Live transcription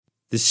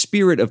The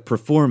spirit of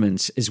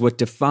performance is what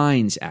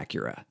defines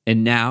Acura,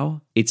 and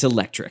now it's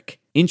electric.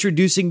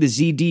 Introducing the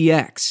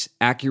ZDX,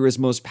 Acura's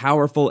most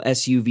powerful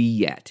SUV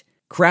yet.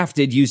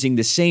 Crafted using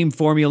the same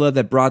formula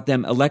that brought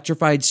them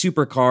electrified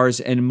supercars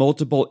and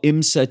multiple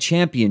IMSA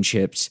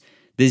championships,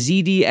 the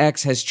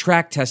ZDX has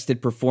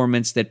track-tested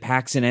performance that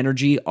packs an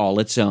energy all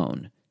its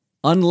own.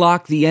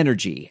 Unlock the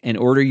energy and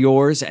order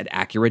yours at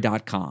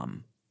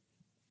Acura.com.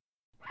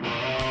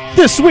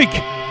 This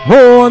week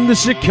on the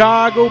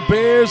Chicago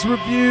Bears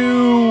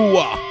Review.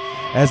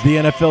 As the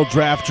NFL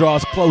draft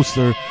draws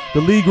closer,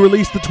 the league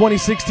released the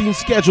 2016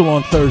 schedule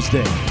on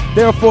Thursday,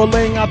 therefore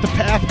laying out the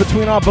path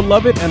between our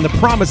beloved and the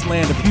promised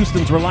land of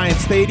Houston's Reliant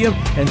Stadium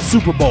and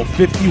Super Bowl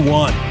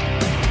 51.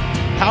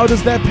 How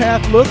does that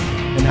path look,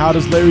 and how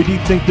does Larry D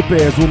think the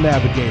Bears will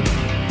navigate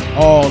it?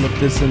 All of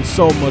this and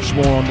so much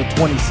more on the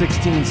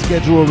 2016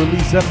 schedule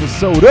release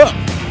episode of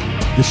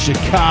the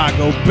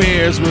Chicago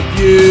Bears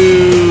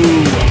Review.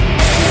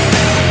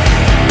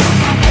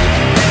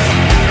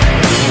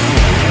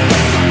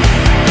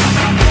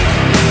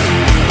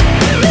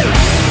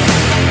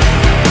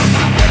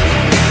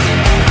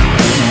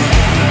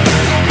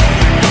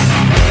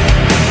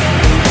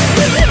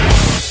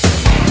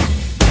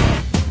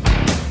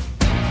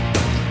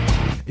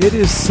 It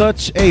is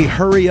such a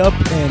hurry up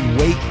and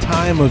wait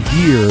time of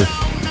year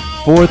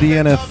for the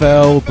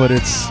NFL, but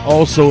it's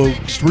also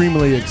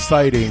extremely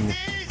exciting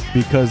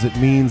because it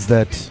means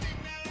that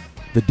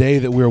the day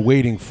that we're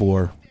waiting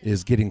for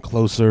is getting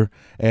closer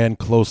and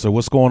closer.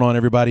 What's going on,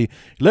 everybody?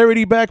 Larry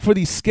D back for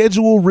the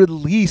schedule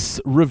release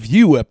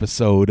review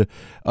episode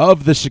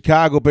of the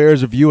Chicago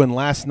Bears Review, and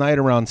last night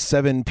around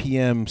 7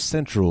 p.m.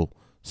 Central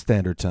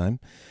Standard Time,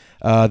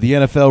 the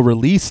NFL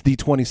released the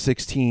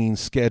 2016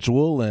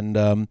 schedule, and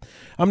I'm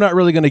not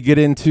really going to get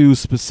into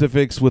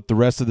specifics with the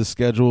rest of the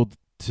schedule.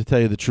 To tell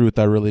you the truth,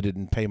 I really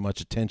didn't pay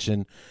much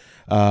attention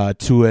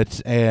to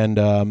it,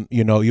 and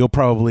you'll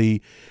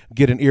probably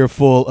get an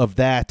earful of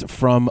that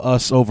from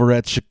us over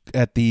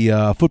at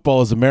the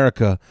Football is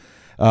America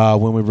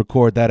when we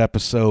record that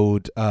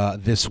episode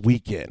this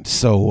weekend.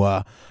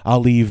 So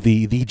I'll leave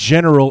the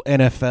general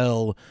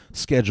NFL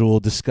schedule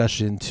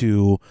discussion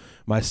to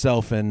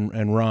myself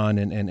and Ron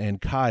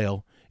and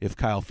Kyle, if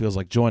Kyle feels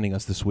like joining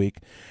us this week.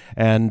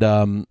 And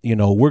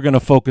we're going to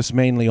focus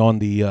mainly on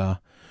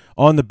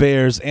the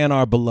Bears and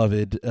our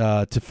beloved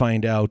to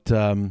find out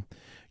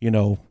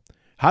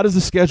how does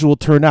the schedule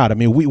turn out. I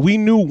mean, we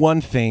knew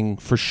one thing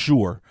for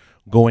sure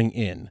going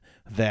in,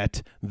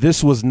 that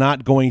this was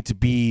not going to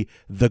be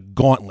the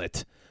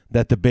gauntlet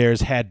that the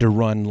Bears had to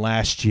run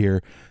last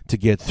year to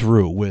get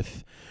through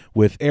with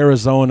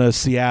Arizona,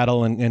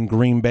 Seattle, and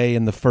Green Bay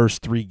in the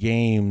first three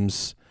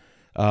games.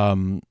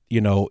 Even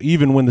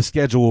when the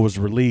schedule was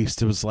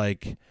released, it was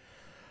like,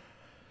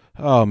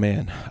 oh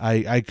man,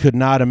 I could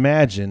not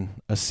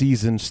imagine a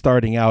season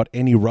starting out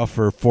any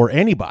rougher for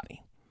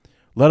anybody,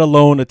 let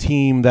alone a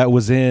team that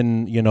was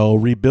in,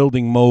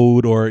 rebuilding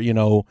mode or,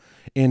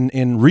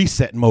 in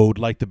reset mode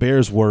like the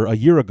Bears were a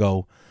year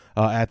ago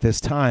at this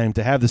time.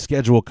 To have the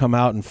schedule come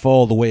out and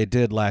fall the way it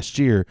did last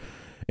year,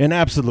 an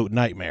absolute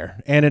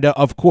nightmare. And it,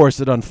 of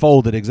course, it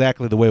unfolded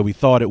exactly the way we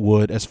thought it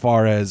would as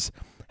far as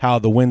how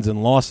the wins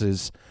and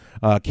losses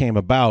came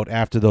about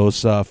after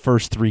those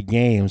first three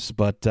games.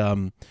 But,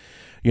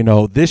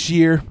 this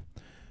year,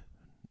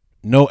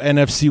 no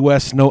NFC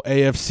West, no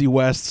AFC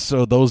West,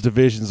 so those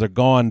divisions are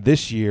gone.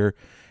 This year,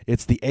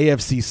 it's the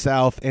AFC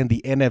South and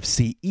the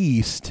NFC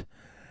East,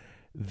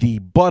 the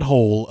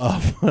butthole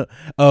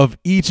of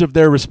each of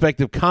their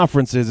respective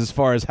conferences as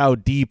far as how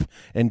deep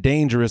and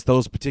dangerous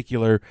those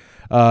particular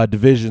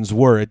divisions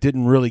were. It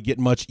didn't really get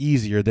much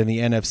easier than the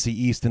NFC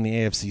East and the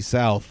AFC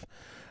South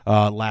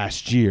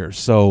last year.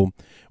 So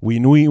we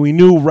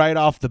knew right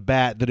off the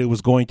bat that it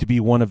was going to be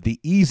one of the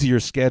easier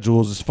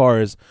schedules as far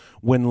as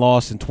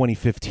win-loss in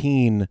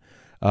 2015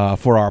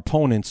 for our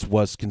opponents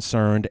was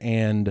concerned.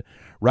 And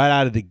right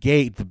out of the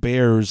gate, the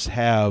Bears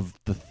have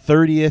the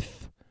 30th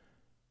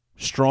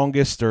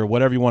strongest, or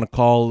whatever you want to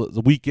call it,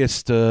 the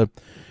weakest,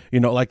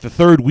 like the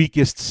third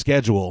weakest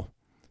schedule.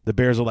 The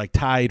Bears are like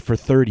tied for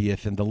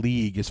 30th in the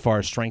league as far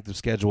as strength of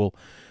schedule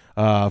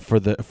for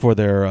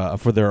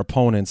their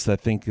opponents. I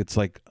think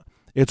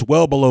it's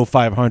well below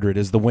 500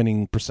 is the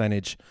winning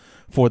percentage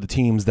for the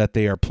teams that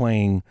they are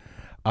playing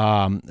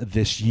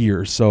this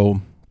year.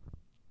 So,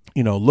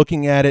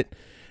 looking at it,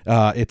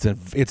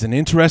 it's an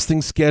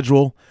interesting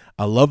schedule.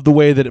 I love the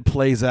way that it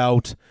plays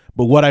out.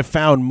 But what I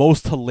found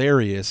most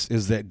hilarious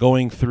is that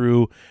going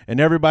through and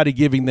everybody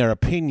giving their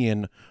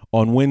opinion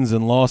on wins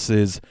and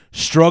losses,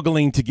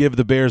 struggling to give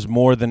the Bears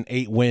more than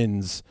 8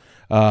 wins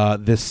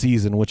this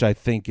season, which I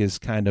think is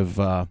kind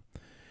of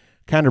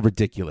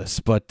ridiculous.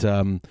 But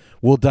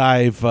we'll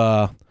dive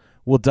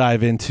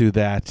into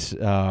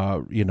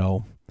that,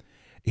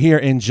 here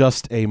in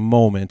just a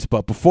moment.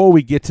 But before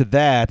we get to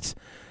that,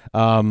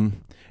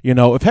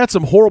 I've had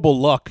some horrible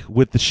luck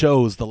with the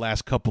shows the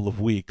last couple of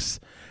weeks.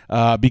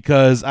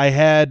 Because I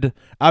had,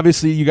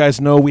 obviously, you guys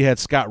know we had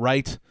Scott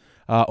Wright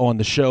on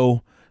the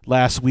show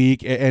last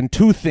week, and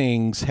two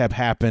things have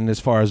happened as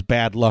far as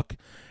bad luck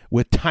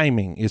with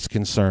timing is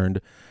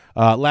concerned.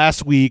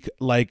 Last week,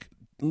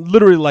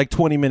 literally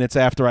 20 minutes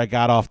after I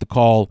got off the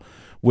call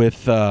with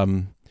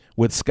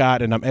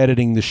Scott, and I'm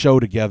editing the show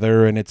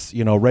together, and it's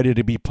ready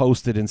to be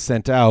posted and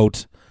sent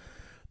out,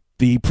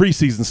 the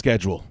preseason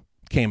schedule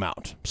came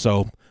out.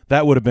 So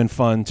that would have been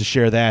fun to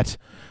share that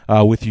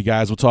with you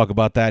guys. We'll talk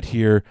about that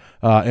here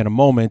in a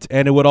moment.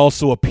 And it would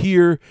also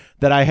appear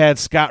that I had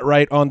Scott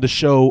Wright on the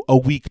show a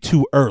week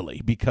too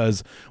early,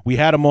 because we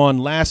had him on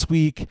last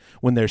week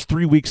when there's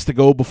 3 weeks to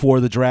go before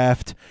the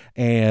draft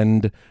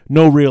and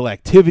no real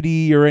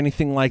activity or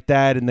anything like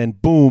that. And then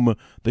boom,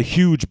 the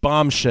huge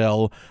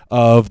bombshell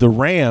of the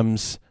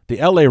Rams, the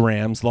LA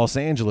Rams, Los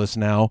Angeles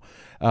now,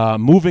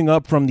 moving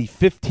up from the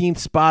 15th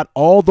spot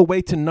all the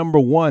way to number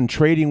 1,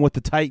 trading with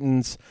the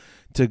Titans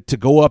to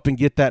go up and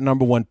get that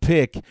number 1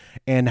 pick,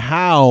 and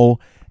how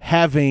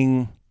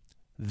having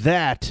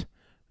that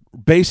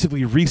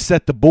basically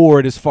reset the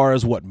board as far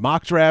as what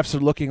mock drafts are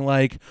looking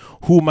like,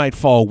 who might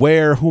fall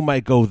where, who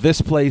might go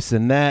this place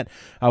and that.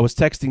 I was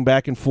texting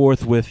back and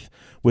forth with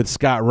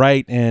Scott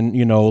Wright, and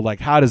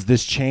how does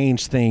this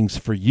change things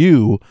for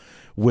you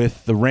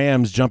with the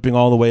Rams jumping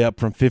all the way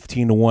up from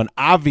 15 to 1,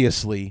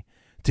 obviously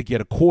to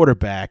get a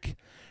quarterback,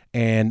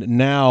 and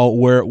now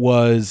where it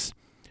was,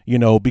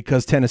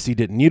 because Tennessee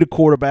didn't need a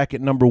quarterback at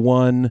number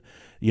 1,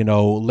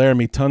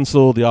 Laramie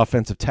Tunsil, the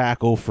offensive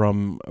tackle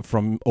from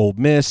Ole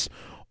Miss,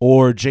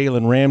 or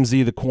Jalen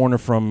Ramsey, the corner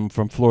from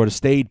Florida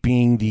State,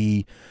 being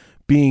the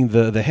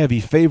heavy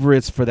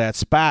favorites for that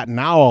spot.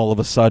 Now all of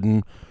a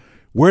sudden,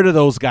 where do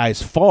those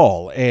guys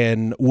fall?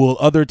 And will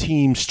other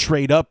teams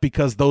trade up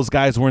because those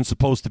guys weren't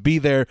supposed to be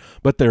there,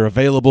 but they're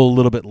available a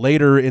little bit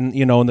later in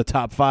the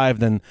top 5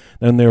 than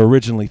they were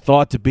originally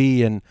thought to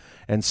be, and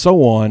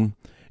so on.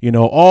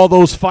 All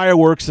those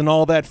fireworks and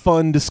all that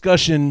fun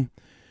discussion,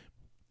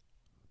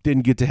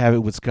 didn't get to have it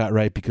with Scott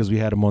Wright because we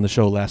had him on the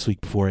show last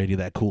week before any of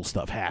that cool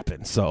stuff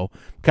happened. So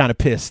kind of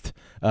pissed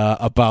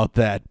about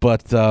that.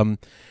 But,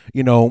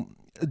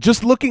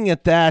 just looking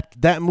at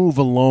that move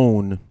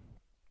alone,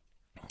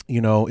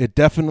 it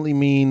definitely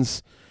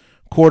means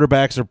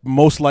quarterbacks are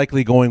most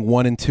likely going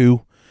 1 and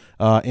 2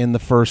 in the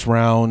first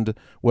round,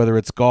 whether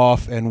it's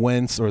Goff and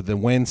Wentz or the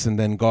Wentz and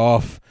then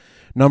Goff.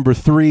 Number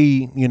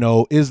 3,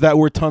 is that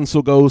where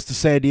Tunsil goes to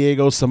San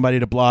Diego, somebody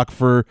to block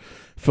for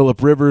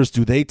Phillip Rivers?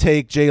 Do they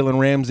take Jalen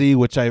Ramsey,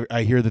 which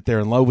I hear that they're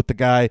in love with the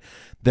guy?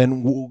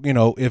 Then,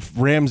 if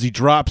Ramsey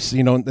drops,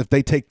 if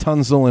they take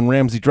Tunsil and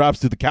Ramsey drops,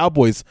 do the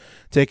Cowboys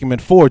take him at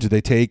 4? Do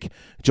they take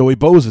Joey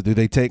Bosa? Do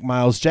they take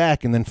Miles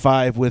Jack? And then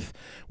 5 with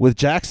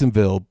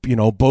Jacksonville.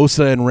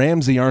 Bosa and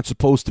Ramsey aren't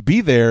supposed to be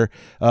there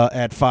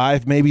at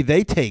 5. Maybe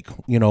they take,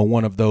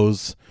 one of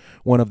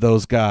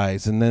those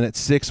guys. And then at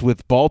 6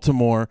 with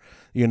Baltimore,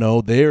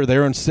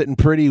 they're sitting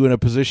pretty in a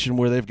position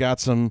where they've got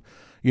some,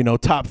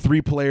 top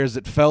 3 players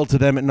that fell to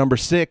them at number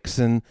 6.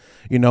 And,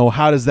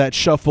 how does that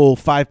shuffle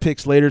 5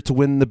 picks later to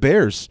when the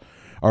Bears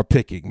are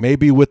picking?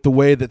 Maybe with the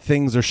way that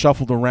things are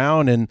shuffled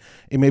around, and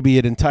maybe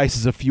it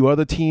entices a few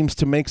other teams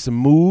to make some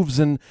moves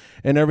and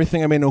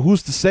everything. I mean,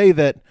 who's to say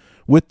that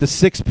with the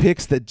 6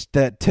 picks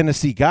that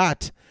Tennessee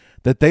got,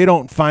 that they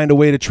don't find a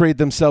way to trade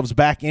themselves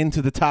back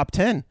into the top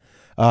 10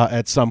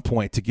 at some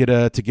point to get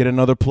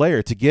another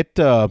player, to get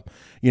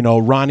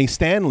Ronnie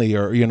Stanley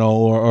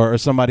or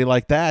somebody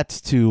like that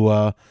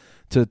to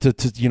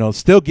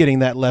still getting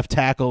that left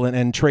tackle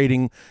and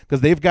trading,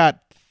 because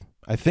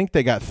I think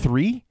they got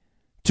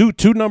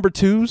two number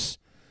 2s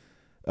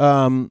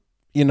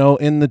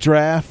in the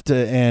draft,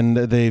 and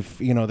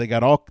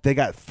they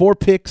got 4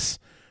 picks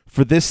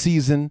for this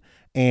season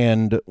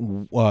and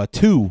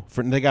 2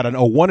 for, they got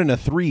a 1 and a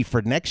 3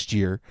 for next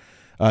year.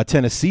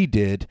 Tennessee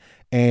did,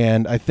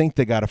 and I think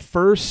they got a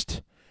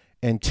 1st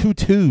and 2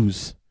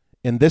 2s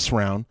in this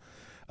round,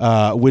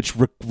 which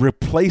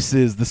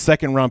replaces the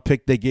 2nd round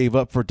pick they gave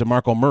up for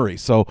DeMarco Murray.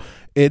 So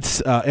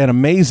it's an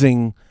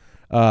amazing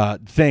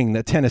thing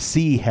that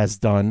Tennessee has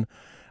done.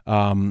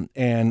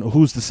 And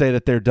who's to say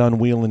that they're done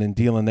wheeling and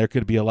dealing? There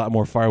could be a lot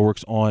more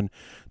fireworks on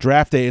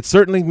draft day. It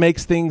certainly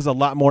makes things a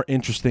lot more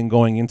interesting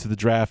going into the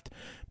draft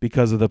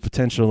because of the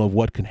potential of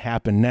what can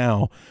happen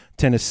now.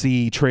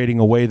 Tennessee trading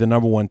away the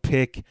number 1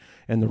 pick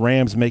and the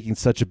Rams making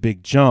such a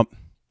big jump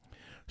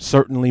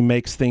certainly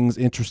makes things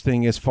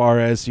interesting as far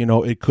as,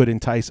 it could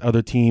entice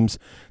other teams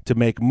to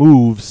make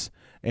moves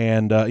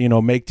and,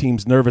 make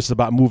teams nervous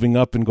about moving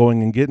up and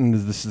going and getting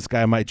this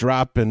guy might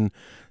drop and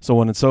so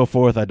on and so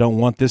forth. I don't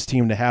want this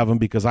team to have him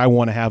because I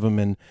want to have him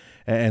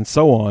and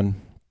so on.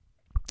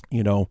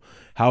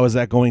 How is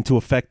that going to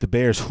affect the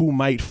Bears? Who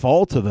might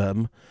fall to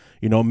them?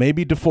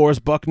 Maybe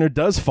DeForest Buckner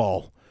does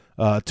fall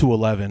to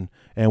 11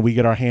 and we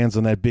get our hands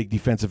on that big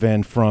defensive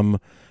end from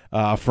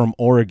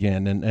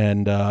Oregon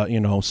and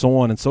so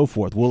on and so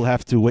forth. We'll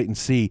have to wait and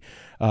see.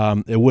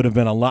 It would have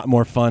been a lot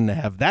more fun to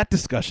have that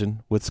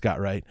discussion with Scott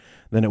Wright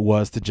than it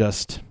was to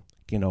just,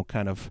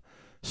 kind of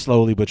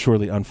slowly but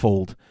surely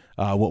unfold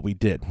what we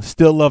did.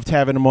 Still loved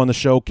having him on the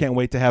show. Can't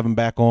wait to have him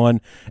back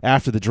on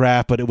after the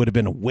draft, but it would have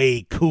been a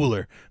way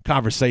cooler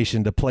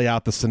conversation to play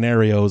out the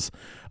scenarios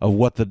of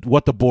what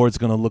the board's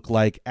going to look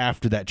like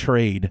after that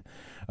trade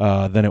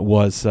than it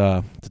was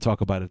to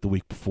talk about it the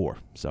week before.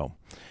 So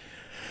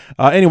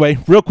anyway,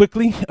 real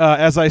quickly,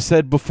 as I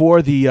said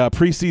before, the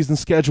preseason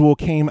schedule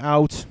came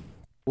out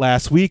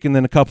last week, and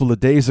then a couple of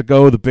days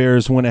ago, the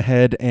Bears went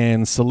ahead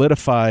and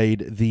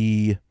solidified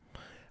the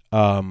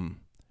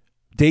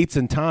dates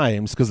and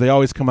times, because they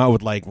always come out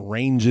with like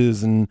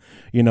ranges and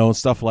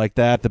stuff like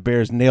that. The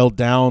Bears nailed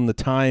down the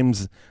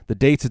times, the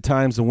dates and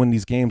times of when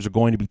these games are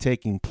going to be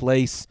taking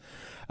place.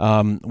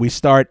 We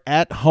start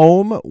at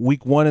home,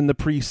 week 1 in the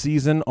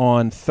preseason,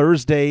 on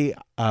Thursday,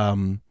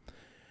 August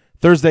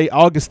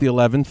the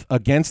 11th,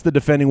 against the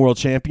defending world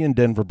champion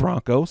Denver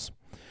Broncos.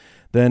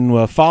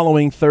 Then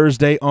following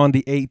Thursday on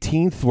the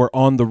 18th, we're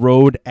on the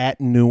road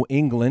at New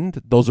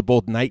England. Those are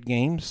both night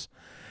games.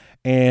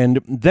 And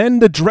then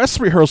the dress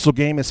rehearsal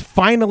game is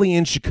finally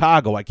in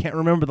Chicago. I can't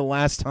remember the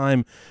last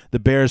time the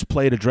Bears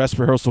played a dress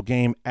rehearsal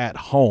game at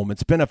home.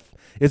 It's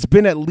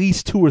been at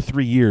least 2 or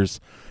 3 years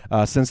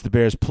since the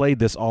Bears played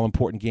this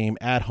all-important game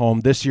at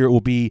home. This year it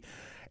will be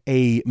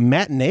a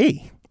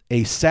matinee,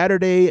 a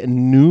Saturday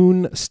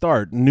noon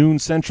start, noon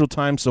Central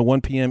Time, so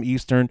 1 p.m.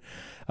 Eastern,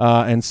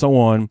 and so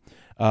on.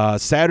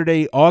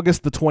 Saturday,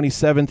 August the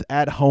 27th,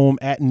 at home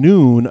at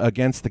noon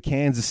against the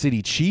Kansas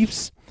City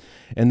Chiefs.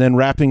 And then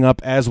wrapping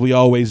up, as we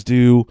always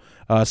do,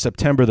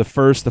 September the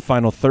 1st, the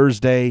final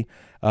Thursday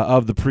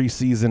of the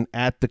preseason,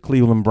 at the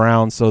Cleveland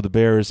Browns. So the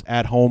Bears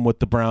at home with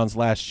the Browns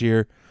last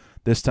year.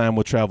 This time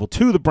we'll travel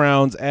to the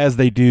Browns, as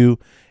they do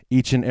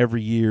each and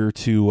every year,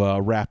 to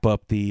wrap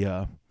up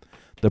the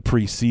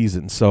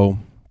preseason. So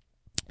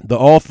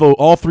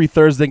all 3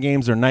 Thursday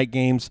games are night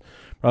games,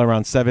 probably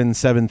around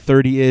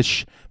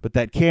 7:30-ish. But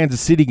that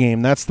Kansas City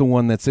game, that's the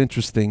one that's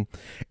interesting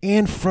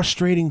and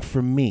frustrating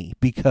for me,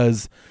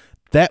 because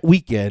that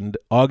weekend,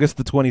 August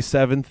the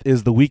 27th,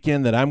 is the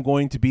weekend that I'm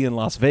going to be in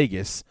Las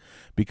Vegas,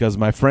 because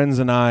my friends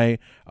and I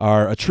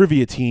are a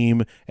trivia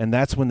team, and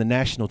that's when the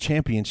national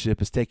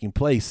championship is taking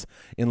place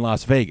in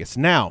Las Vegas.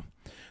 Now,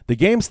 the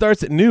game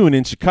starts at noon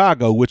in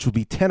Chicago, which will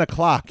be 10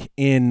 o'clock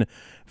in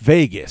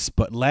Vegas.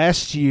 But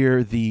last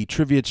year, the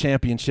trivia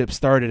championship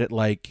started at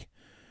like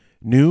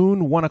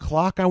noon, 1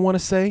 o'clock, I want to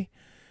say.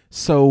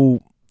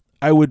 So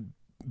I would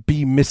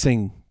be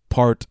missing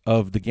part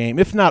of the game,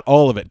 if not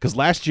all of it, because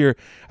last year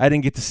I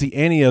didn't get to see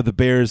any of the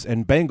Bears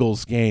and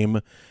Bengals game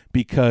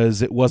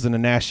because it wasn't a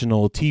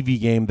national TV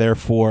game.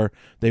 Therefore,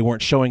 they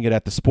weren't showing it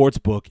at the sports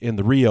book in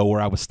the Rio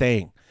where I was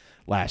staying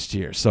last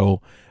year.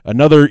 So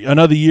another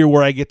year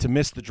where I get to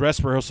miss the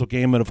dress rehearsal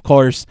game. And of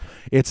course,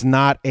 it's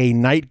not a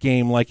night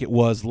game like it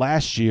was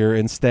last year.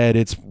 Instead,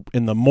 it's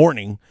in the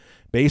morning,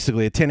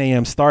 basically a 10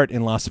 a.m. start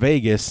in Las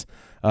Vegas,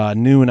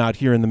 noon out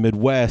here in the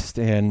Midwest.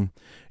 And,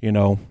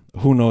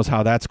 who knows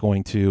how that's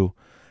going to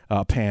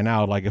pan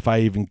out. Like if I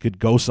even could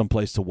go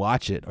someplace to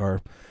watch it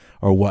or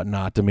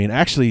whatnot. I mean,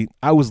 actually,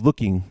 I was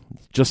looking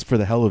just for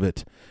the hell of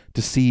it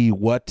to see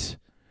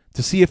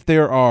if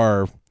there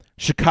are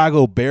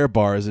Chicago Bear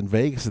bars in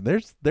Vegas,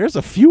 and there's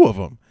a few of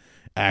them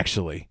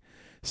actually.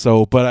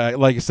 So, but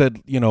like I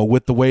said,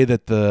 with the way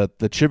that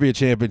the trivia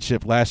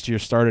championship last year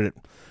started at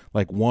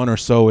like 1 or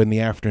so in the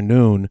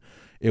afternoon,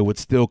 it would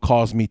still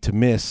cause me to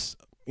miss,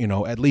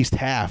 at least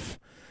half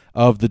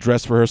of the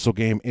dress rehearsal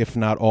game, if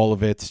not all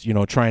of it,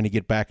 trying to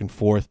get back and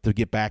forth to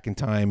get back in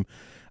time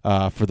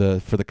for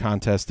the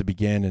contest to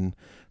begin, and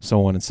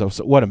so on and so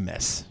what a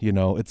mess.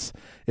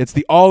 It's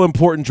the all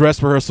important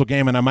dress rehearsal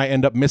game, and I might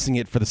end up missing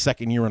it for the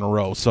second year in a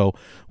row. So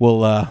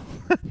we'll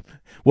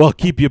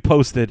keep you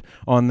posted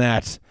on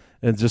that.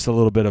 And just a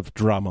little bit of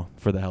drama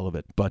for the hell of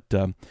it. But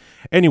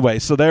anyway,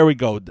 so there we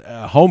go.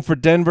 Home for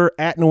Denver,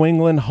 at New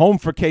England, home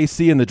for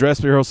KC in the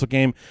dress rehearsal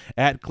game,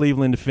 at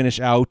Cleveland to finish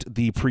out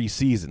the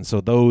preseason.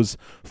 So those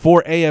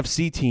 4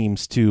 AFC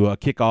teams to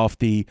kick off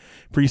the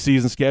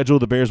preseason schedule.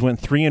 The Bears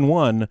went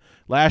 3-1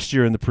 last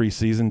year in the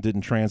preseason.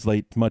 Didn't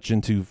translate much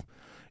into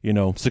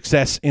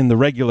success in the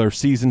regular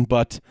season,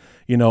 but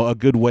a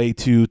good way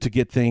to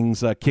get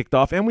things kicked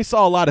off. And we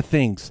saw a lot of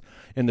things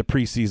in the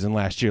preseason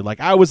last year. Like,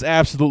 I was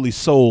absolutely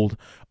sold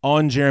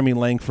on Jeremy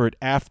Langford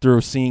after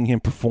seeing him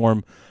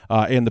perform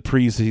in the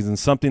preseason,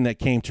 something that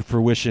came to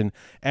fruition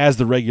as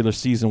the regular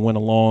season went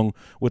along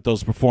with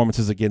those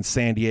performances against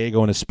San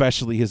Diego, and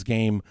especially his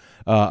game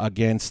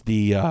against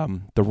the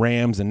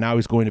Rams. And now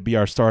he's going to be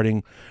our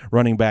starting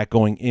running back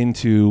going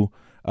into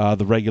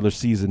the regular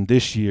season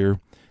this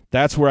year.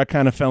 That's where I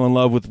kind of fell in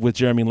love with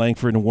Jeremy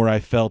Langford, and where I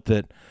felt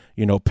that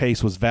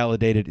Pace was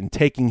validated in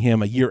taking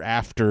him a year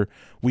after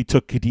we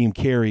took Kadeem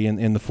Carey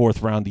in the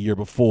 4th round the year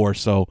before.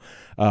 So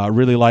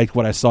really liked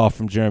what I saw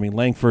from Jeremy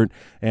Langford,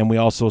 and we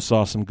also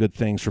saw some good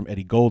things from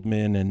Eddie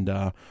Goldman and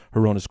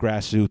Hronis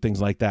Grasu,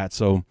 things like that.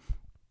 So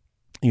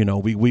we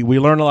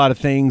learned a lot of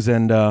things,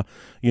 and the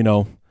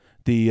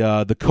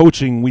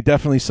coaching, we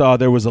definitely saw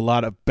there was a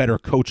lot of better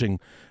coaching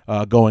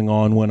going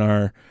on when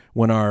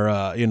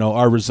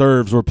our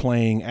reserves were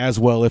playing as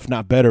well, if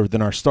not better,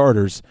 than our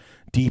starters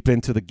deep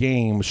into the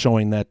game,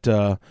 showing that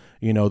the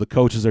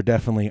coaches are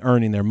definitely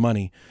earning their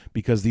money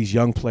because these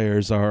young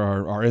players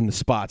are in the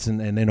spots and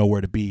they know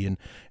where to be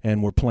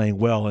and we're playing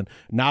well and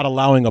not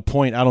allowing a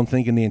point. I don't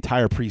think in the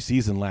entire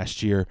preseason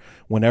last year,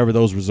 whenever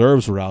those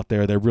reserves were out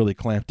there, they really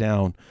clamped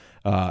down,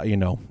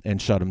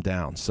 and shut them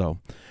down. So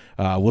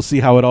we'll see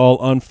how it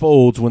all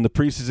unfolds when the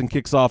preseason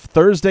kicks off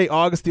Thursday,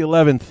 August the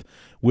 11th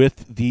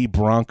with the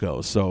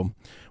Broncos. So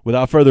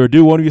without further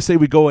ado, why don't you say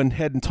we go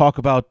ahead and talk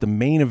about the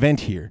main event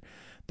here,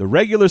 the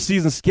regular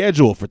season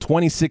schedule for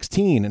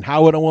 2016 and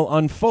how it will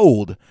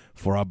unfold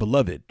for our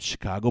beloved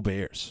Chicago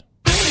Bears.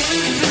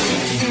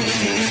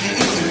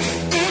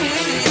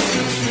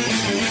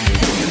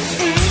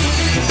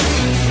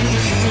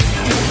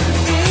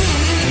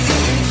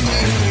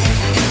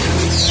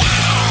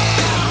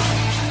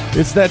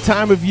 It's that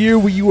time of year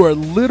where you are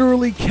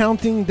literally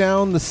counting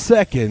down the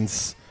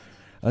seconds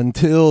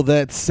until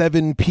that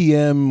 7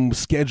 p.m.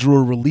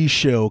 schedule release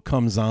show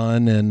comes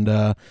on,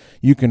 and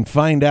you can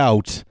find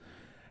out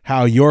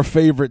how your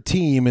favorite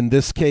team, in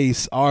this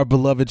case our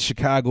beloved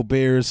Chicago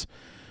Bears,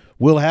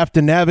 will have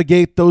to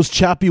navigate those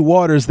choppy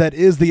waters that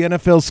is the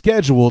NFL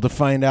schedule to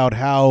find out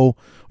how,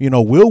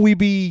 will we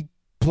be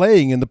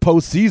playing in the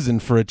postseason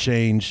for a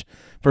change?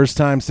 First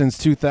time since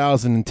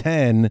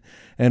 2010,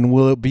 and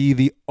will it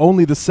be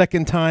only the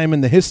second time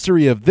in the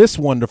history of this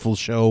wonderful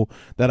show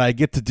that I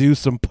get to do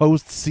some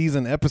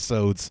postseason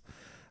episodes?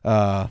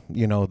 That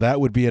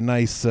would be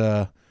nice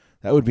to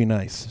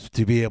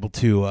be able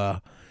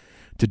to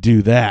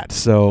do that.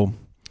 So,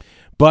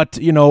 but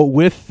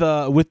with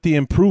the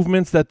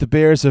improvements that the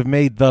Bears have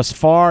made thus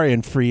far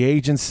in free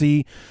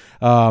agency,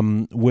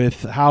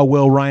 with how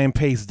well Ryan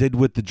Pace did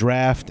with the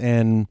draft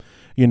and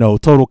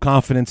total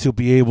confidence he'll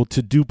be able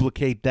to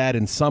duplicate that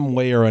in some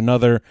way or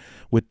another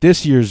with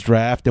this year's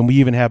draft, and we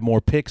even have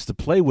more picks to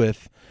play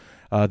with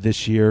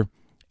this year.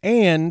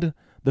 And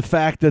the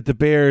fact that the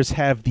Bears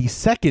have the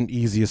second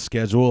easiest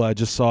schedule, I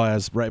just saw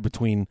as right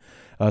between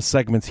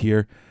segments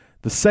here,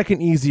 the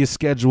second easiest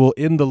schedule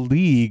in the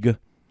league,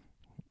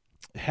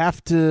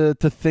 have to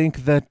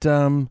think that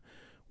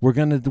we're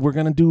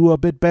gonna do a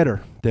bit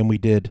better than we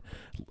did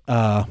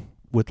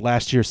with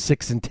last year's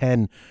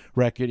 6-10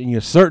 record, and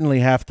you certainly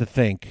have to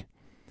think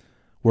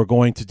we're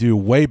going to do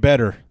way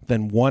better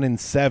than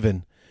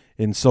 1-7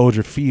 in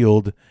Soldier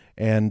Field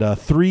and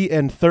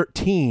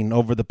 3-13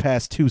 over the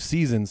past two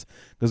seasons,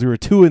 because we were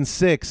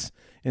 2-6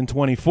 in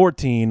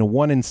 2014,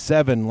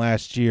 1-7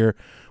 last year,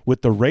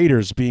 with the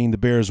Raiders being the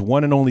Bears'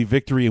 one and only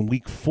victory in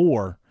Week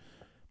 4.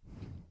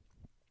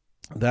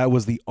 That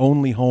was the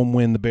only home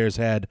win the Bears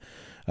had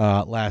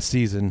last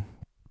season.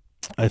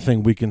 I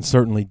think we can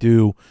certainly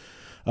do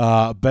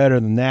better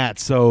than that.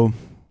 So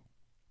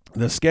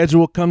the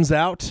schedule comes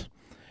out,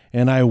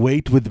 and I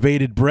wait with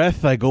bated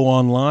breath. I go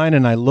online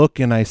and I look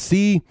and I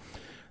see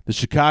the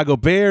Chicago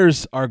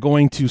Bears are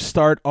going to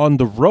start on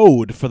the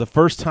road for the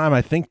first time,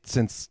 I think,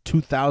 since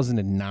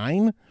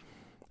 2009.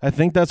 I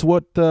think that's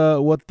what the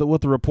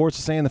reports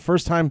are saying. The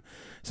first time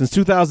since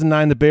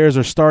 2009 the Bears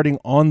are starting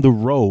on the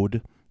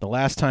road. The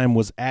last time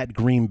was at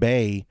Green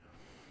Bay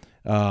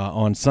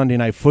on Sunday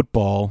Night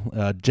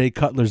Football. Jay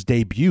Cutler's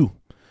debut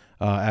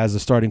as a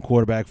starting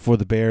quarterback for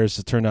the Bears.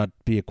 It turned out to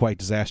be a quite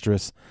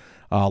disastrous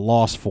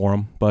loss for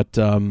him. But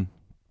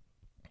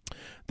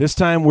this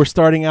time we're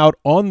starting out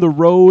on the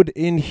road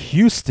in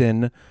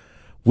Houston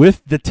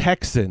with the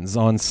Texans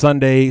on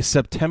Sunday,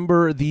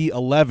 September the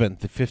 11th,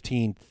 the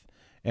 15th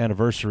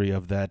anniversary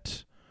of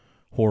that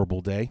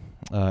horrible day,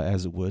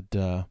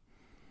 the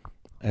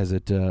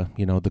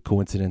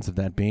coincidence of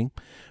that being.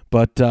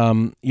 But,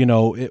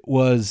 it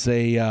was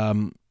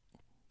a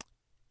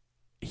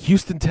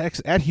Houston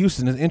Texans at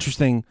Houston, an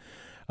interesting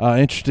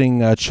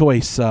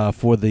choice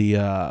for the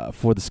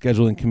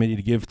scheduling committee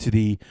to give to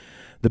the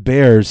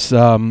Bears.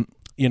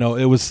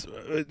 It was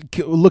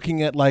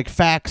looking at like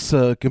facts,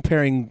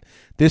 comparing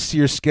this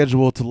year's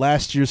schedule to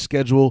last year's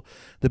schedule.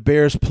 The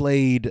Bears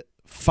played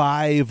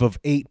 5 of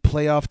 8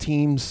 playoff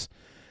teams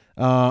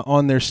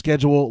on their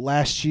schedule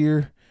last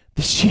year.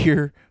 This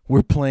year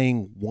we're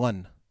playing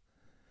one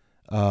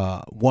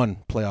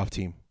playoff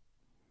team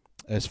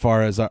as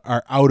far as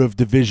our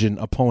out-of-division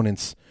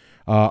opponents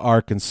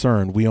are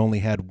concerned. We only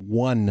had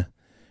one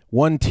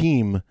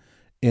team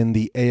in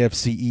the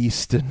AFC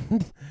East,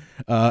 and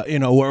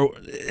where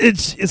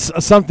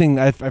it's something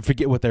I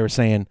forget what they were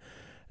saying.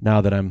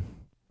 Now that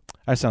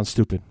I sound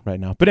stupid right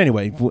now, but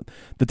anyway,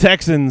 the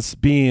Texans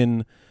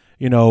being,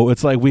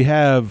 it's like we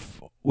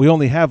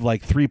only have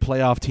like 4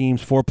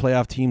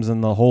 playoff teams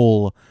in the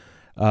whole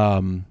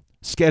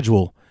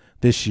schedule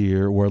this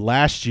year, where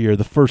last year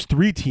the first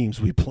 3 teams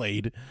we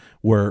played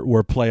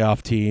were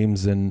playoff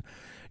teams. And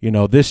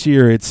this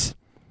year it's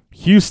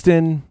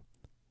Houston,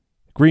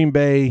 Green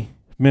Bay,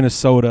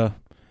 Minnesota,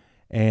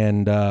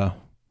 and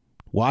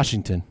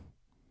Washington.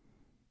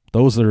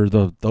 Those are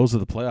the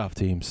playoff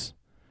teams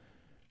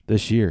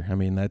this year. I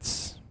mean,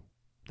 that's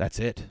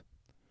it.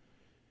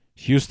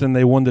 Houston,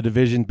 they won the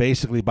division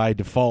basically by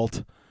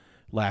default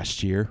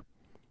last year.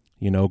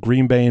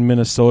 Green Bay and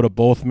Minnesota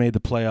both made the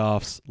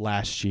playoffs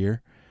last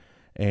year.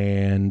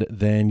 And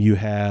then you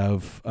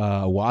have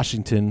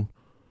Washington,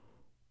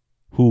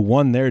 who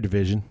won their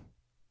division.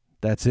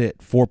 That's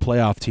it. 4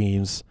 playoff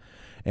teams.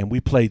 And we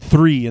played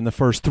 3 in the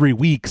first 3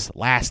 weeks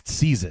last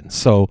season.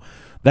 So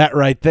that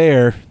right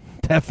there,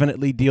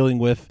 definitely dealing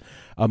with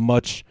a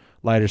much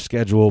lighter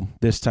schedule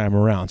this time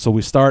around. So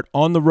we start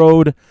on the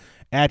road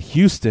at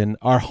Houston.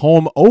 Our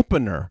home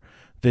opener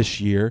this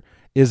year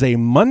is a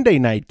Monday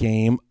night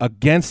game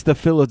against the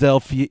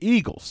Philadelphia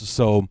Eagles.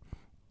 So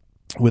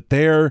with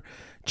their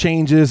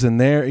changes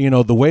and their,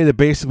 the way that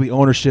basically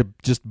ownership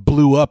just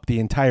blew up the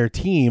entire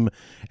team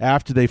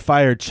after they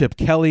fired Chip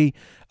Kelly,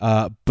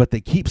 but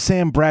they keep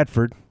Sam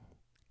Bradford.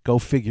 Go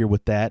figure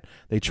with that.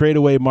 They trade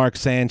away Mark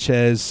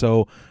Sanchez,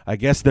 so I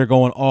guess they're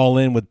going all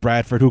in with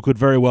Bradford, who could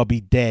very well be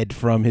dead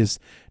from his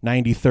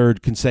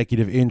 93rd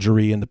consecutive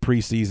injury in the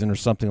preseason or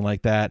something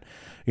like that.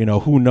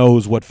 Who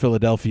knows what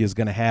Philadelphia is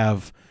going to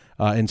have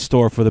in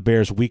store for the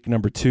Bears week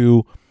number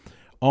 2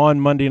 on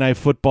Monday Night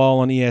Football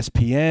on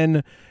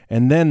ESPN.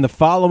 And then the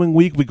following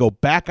week, we go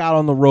back out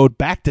on the road,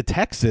 back to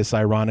Texas,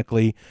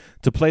 ironically,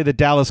 to play the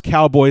Dallas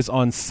Cowboys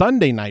on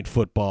Sunday Night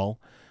Football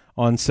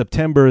on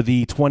September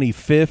the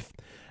 25th.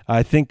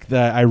 I think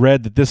that I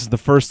read that this is the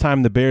first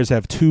time the Bears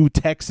have 2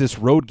 Texas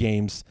road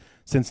games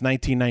since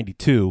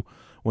 1992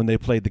 when they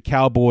played the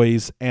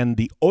Cowboys and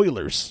the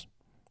Oilers.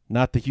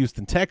 Not the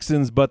Houston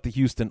Texans, but the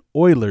Houston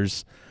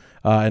Oilers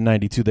in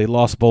 92. They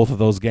lost both of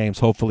those games.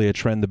 Hopefully a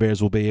trend the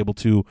Bears will be able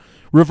to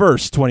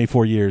reverse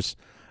 24 years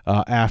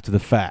after the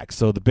fact.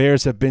 So the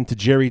Bears have been to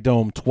Jerry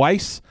Dome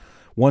twice,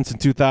 once in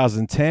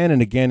 2010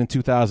 and again in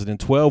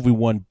 2012. We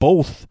won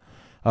both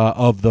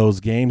of those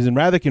games in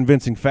rather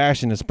convincing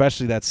fashion,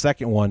 especially that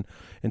second one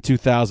in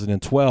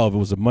 2012. It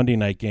was a Monday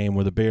night game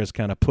where the Bears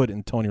kind of put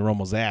in Tony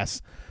Romo's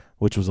ass,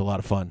 which was a lot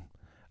of fun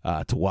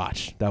to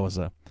watch. That was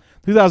a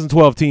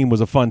 2012 team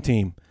was a fun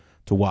team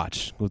to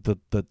watch with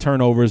the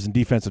turnovers and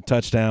defensive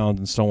touchdowns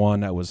and so on.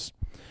 That was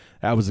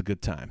a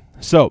good time.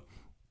 So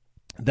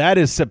that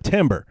is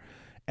September.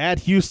 At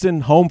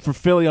Houston, home for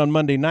Philly on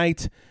Monday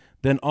night,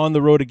 then on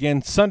the road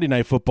again Sunday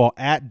Night Football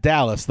at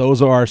Dallas.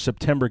 Those are our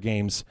September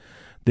games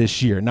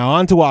this year. Now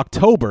on to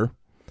October,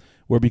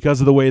 where because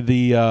of the way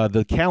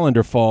the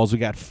calendar falls, we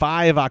got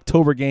 5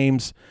 October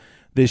games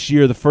this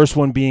year. The first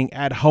one being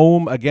at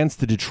home against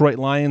the Detroit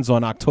Lions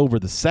on October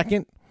the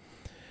 2nd.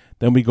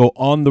 Then we go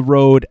on the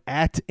road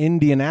at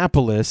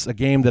Indianapolis, a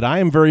game that I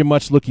am very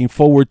much looking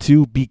forward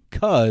to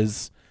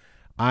because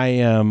I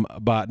am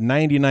about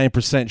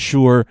 99%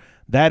 sure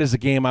that is a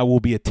game I will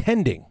be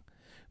attending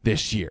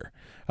this year.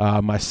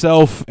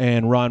 Myself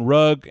and Ron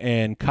Rugg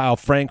and Kyle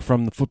Frank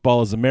from the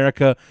Football is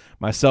America,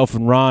 myself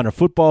and Ron are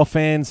football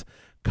fans.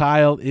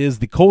 Kyle is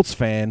the Colts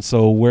fan,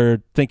 so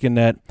we're thinking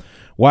that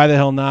why the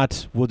hell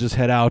not? We'll just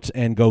head out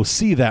and go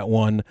see that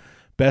one.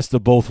 Best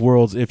of both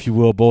worlds, if you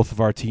will, both of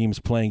our teams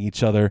playing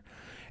each other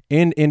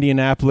in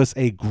Indianapolis,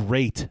 a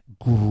great,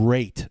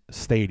 great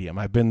stadium.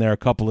 I've been there a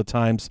couple of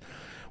times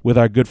with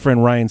our good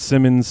friend Ryan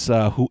Simmons,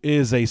 who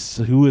is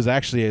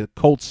actually a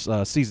Colts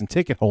season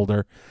ticket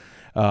holder.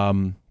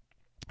 Been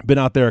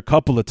out there a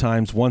couple of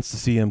times, once to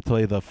see him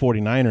play the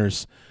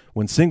 49ers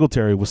when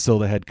Singletary was still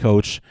the head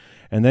coach.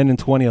 And then in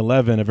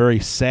 2011, a very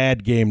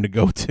sad game to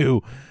go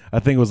to. I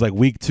think it was like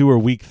week 2 or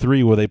week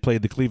 3 where they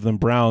played the Cleveland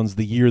Browns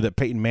the year that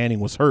Peyton Manning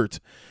was hurt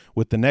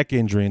with the neck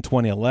injury in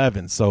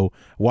 2011. So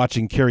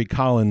watching Kerry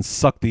Collins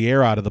suck the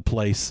air out of the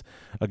place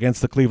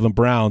against the Cleveland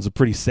Browns, a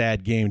pretty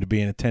sad game to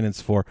be in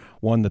attendance for,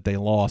 one that they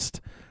lost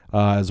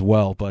as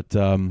well. But,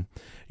 going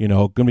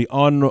to be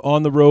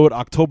on the road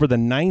October the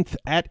 9th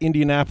at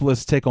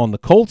Indianapolis, take on the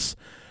Colts.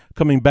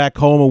 Coming back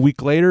home a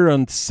week later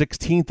on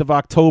 16th of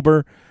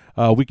October,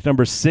 week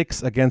number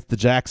 6 against the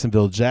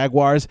Jacksonville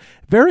Jaguars.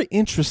 Very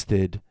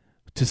interested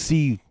to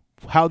see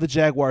how the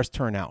Jaguars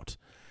turn out.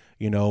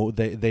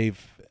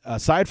 They've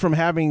aside from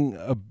having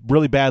a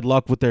really bad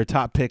luck with their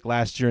top pick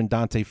last year in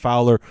Dante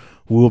Fowler,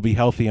 who will be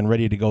healthy and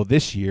ready to go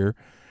this year,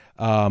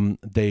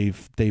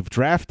 they've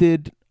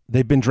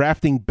been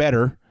drafting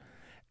better,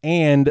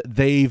 and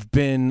they've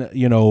been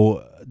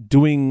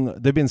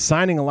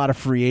signing a lot of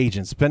free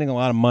agents, spending a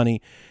lot of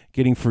money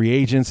getting free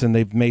agents, and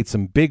they've made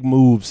some big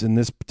moves in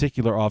this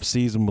particular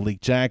offseason. Malik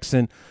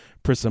Jackson,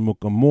 Prissa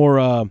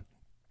Mukamura,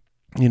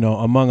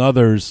 among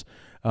others,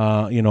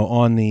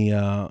 on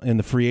the in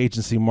the free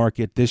agency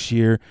market this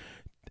year.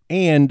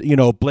 And,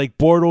 Blake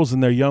Bortles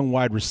and their young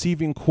wide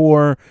receiving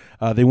core.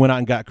 They went out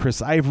and got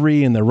Chris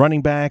Ivory and the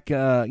running back,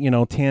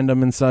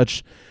 tandem and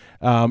such.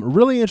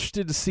 Really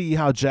interested to see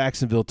how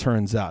Jacksonville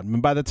turns out. I mean,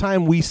 by the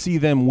time we see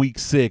them week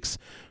 6,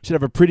 we should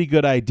have a pretty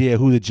good idea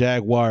who the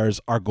Jaguars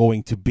are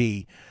going to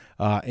be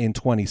in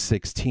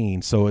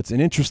 2016. So it's an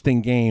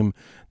interesting game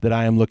that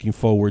I am looking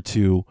forward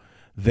to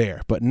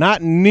there, but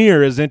not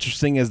near as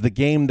interesting as the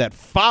game that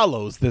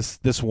follows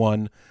this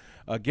one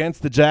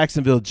against the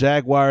Jacksonville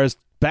Jaguars.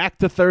 Back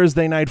to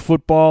Thursday Night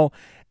Football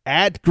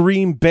at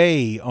Green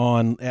Bay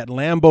at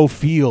Lambeau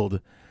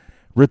Field.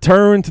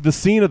 Return to the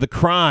scene of the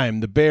crime,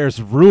 the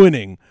Bears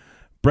ruining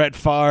Brett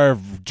Favre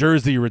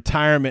jersey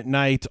retirement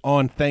night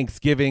on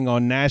Thanksgiving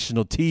on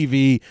national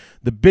TV.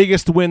 The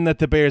biggest win that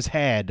the Bears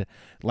had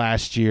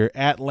last year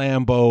at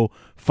Lambeau,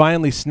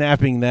 finally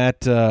snapping that,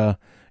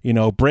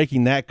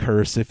 breaking that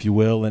curse, if you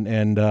will, and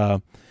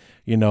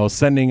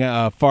sending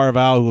Favre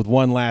out with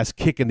one last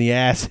kick in the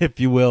ass, if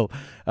you will,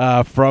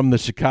 from the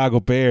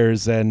Chicago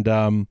Bears. And,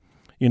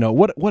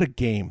 what a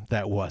game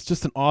that was.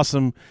 Just an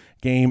awesome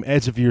game,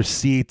 edge of your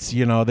seats.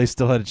 They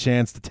still had a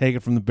chance to take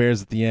it from the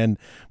Bears at the end,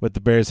 but the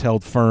Bears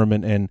held firm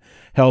and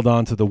held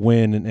on to the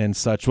win and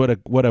such. What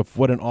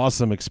an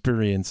awesome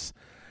experience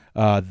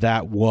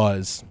that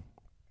was.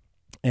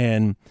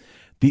 And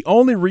the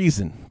only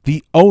reason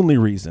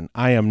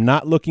I am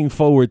not looking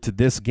forward to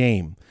this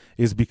game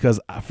is because,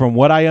 from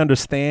what I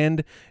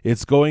understand,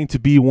 it's going to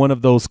be one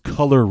of those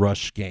color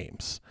rush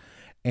games.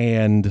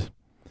 And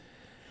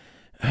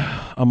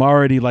I'm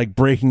already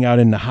breaking out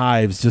into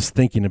hives just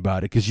thinking about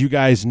it, because you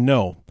guys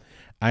know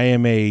I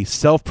am a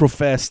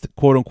self-professed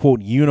quote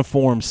unquote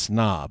uniform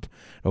snob.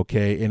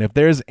 Okay. And if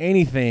there's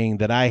anything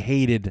that I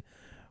hated,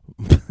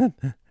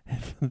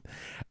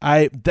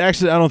 I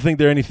don't think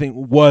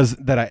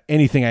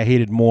anything I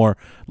hated more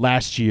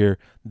last year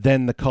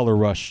than the color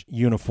rush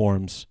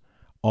uniforms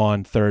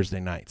on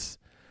Thursday nights.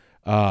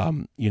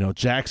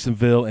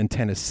 Jacksonville and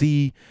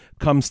Tennessee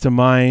comes to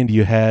mind.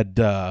 You had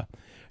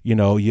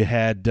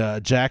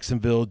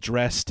Jacksonville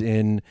dressed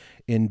in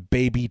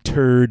baby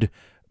turd,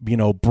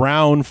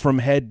 brown from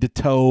head to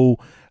toe,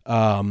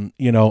 and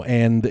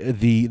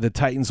the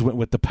Titans went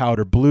with the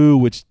powder blue,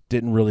 which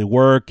didn't really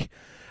work.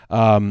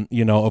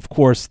 Of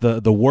course,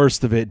 the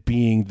worst of it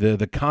being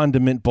the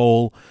Condiment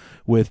Bowl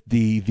with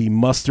the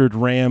mustard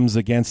Rams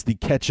against the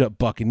ketchup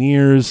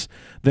Buccaneers.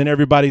 Then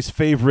everybody's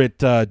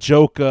favorite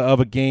joke of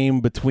a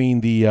game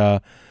between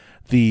the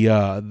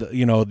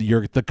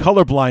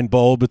colorblind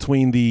bowl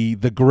between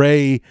the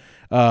gray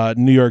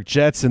New York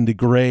Jets and the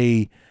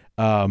gray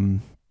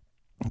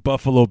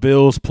Buffalo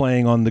Bills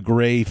playing on the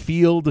gray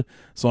field.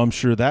 So I'm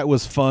sure that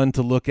was fun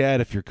to look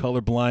at if you're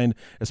colorblind,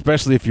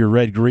 especially if you're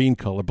red-green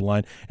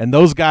colorblind. And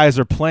those guys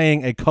are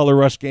playing a color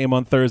rush game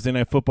on Thursday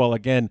Night Football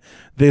again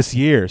this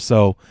year.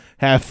 So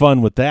have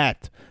fun with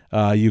that,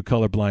 you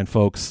colorblind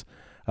folks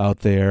out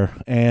there.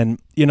 And,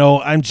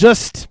 I'm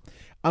just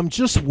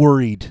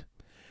worried,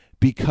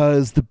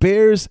 because the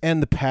Bears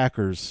and the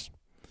Packers,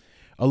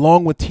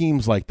 along with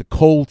teams like the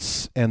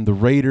Colts and the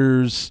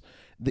Raiders,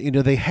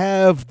 they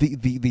have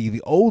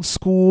the old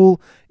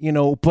school,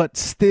 but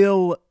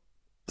still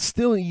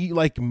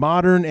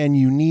modern and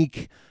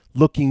unique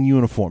looking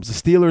uniforms.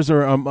 The Steelers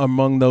are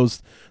among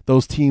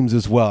those teams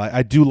as well.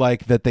 I do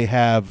like that they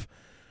have.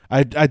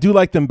 I do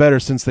like them better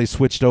since they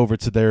switched over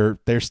to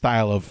their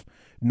style of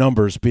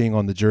numbers being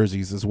on the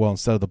jerseys as well,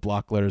 instead of the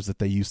block letters that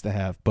they used to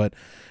have. But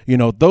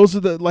those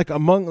are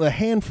among the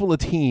handful of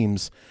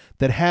teams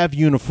that have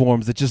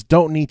uniforms that just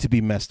don't need to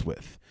be messed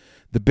with.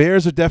 The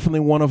Bears are definitely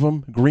one of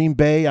them. Green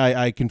Bay,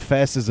 I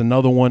confess, is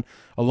another one,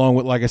 along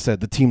with, like I said,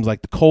 the teams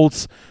like the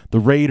Colts, the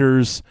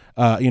Raiders.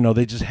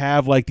 They just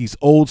have these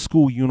old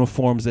school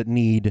uniforms that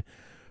need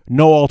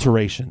no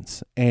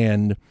alterations.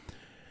 And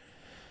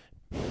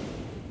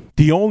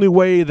the only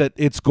way that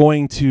it's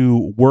going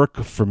to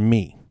work for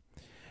me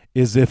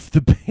is if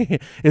the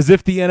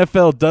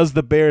NFL does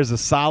the Bears a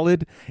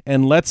solid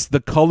and lets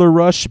the color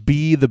rush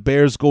be the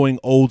Bears going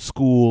old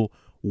school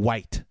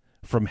white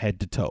from head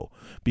to toe.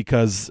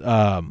 Because,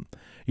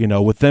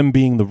 with them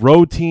being the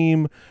road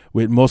team,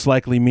 it most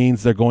likely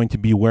means they're going to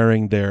be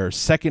wearing their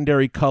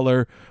secondary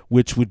color,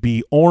 which would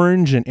be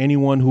orange. And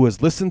anyone who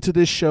has listened to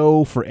this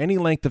show for any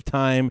length of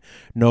time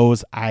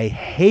knows I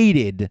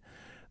hated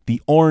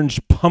the orange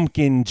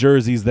pumpkin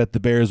jerseys that the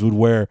Bears would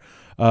wear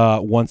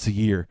once a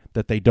year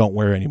that they don't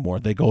wear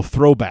anymore. They go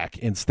throwback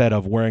instead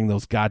of wearing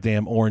those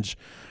goddamn orange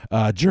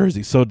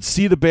jerseys. So to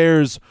see the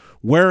Bears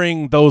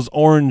wearing those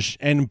orange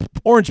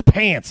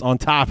pants on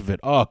top of it,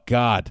 oh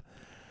God.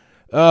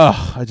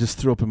 I just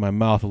threw up in my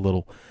mouth a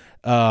little.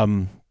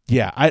 I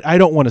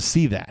don't want to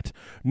see that.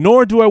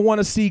 Nor do I want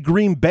to see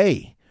Green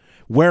Bay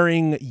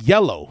wearing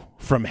yellow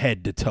from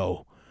head to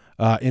toe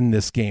in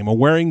this game, or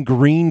wearing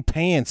green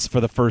pants for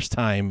the first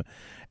time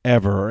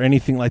ever, or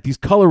anything like these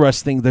color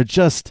rush things.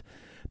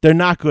 They're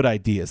not good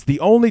ideas. The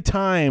only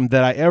time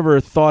that I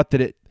ever thought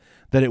that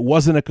it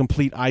wasn't a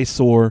complete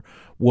eyesore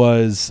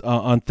was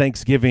on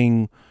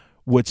Thanksgiving,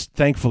 which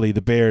thankfully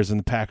the Bears and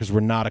the Packers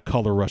were not a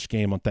color rush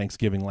game on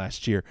Thanksgiving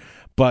last year.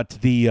 But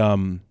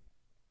the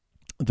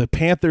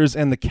Panthers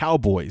and the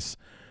Cowboys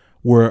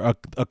were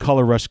a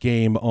color rush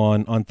game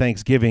on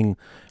Thanksgiving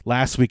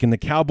last week, and the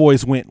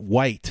Cowboys went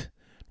white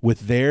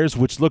with theirs,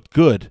 which looked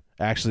good.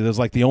 Actually, that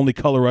was the only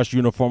color rush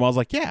uniform. I was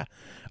like, yeah,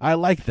 I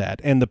like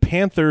that. And the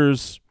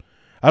Panthers,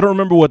 I don't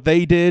remember what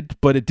they did,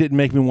 but it didn't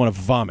make me want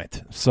to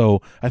vomit.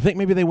 So I think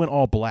maybe they went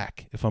all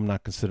black, if I'm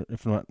not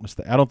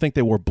mistaken. I don't think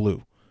they wore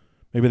blue.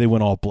 Maybe they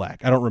went all black.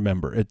 I don't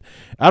remember it.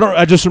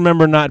 I just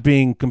remember not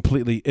being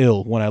completely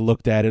ill when I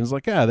looked at it. It was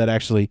like, that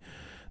actually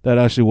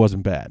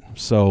wasn't bad.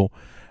 So,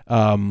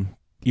 I'm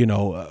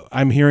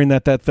hearing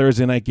that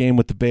Thursday night game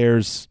with the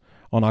Bears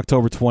on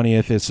October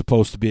 20th is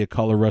supposed to be a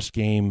color rush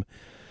game.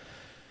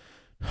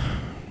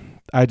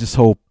 I just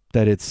hope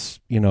that it's,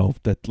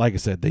 that, like I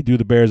said, they do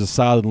the Bears a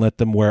solid and let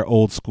them wear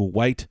old school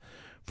white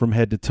from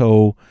head to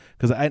toe.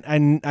 Because I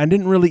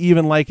didn't really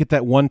even like it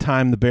that one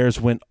time the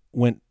Bears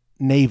went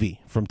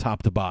navy from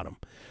top to bottom.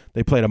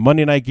 They played a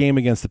Monday night game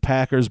against the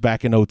Packers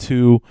back in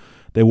 2002.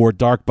 They wore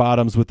dark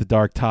bottoms with the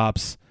dark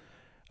tops.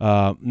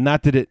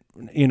 Not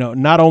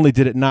only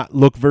did it not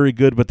look very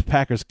good, but the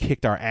Packers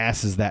kicked our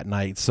asses that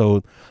night.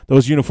 So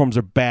those uniforms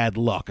are bad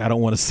luck. I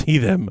don't want to see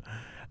them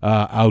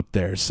out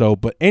there. So,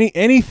 but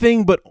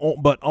anything but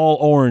all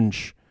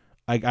orange,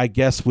 I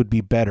guess would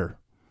be better.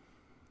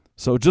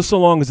 So just so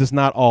long as it's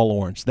not all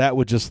orange, that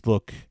would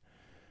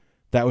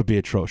be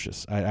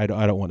atrocious. I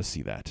don't want to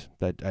see that.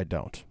 I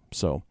don't.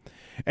 So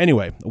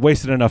anyway,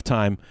 wasted enough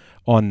time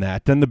on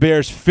that. Then the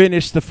Bears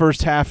finished the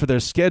first half of their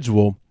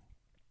schedule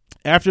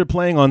after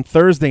playing on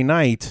Thursday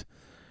night.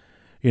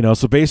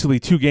 So basically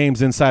 2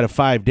 games inside of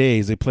 5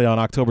 days. They play on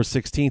October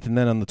 16th and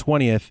then on the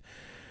 20th.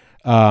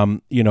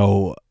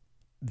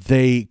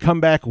 They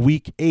come back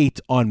week 8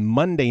 on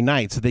Monday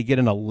night, so they get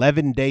an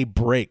 11-day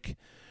break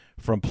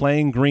from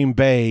playing Green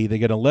Bay. They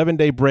get an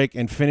 11-day break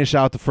and finish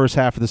out the first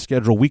half of the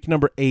schedule, week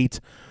number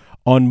 8,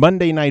 on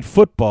Monday Night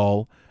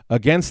Football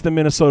against the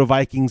Minnesota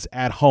Vikings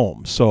at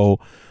home. So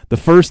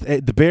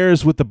the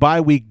Bears with the bye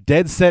week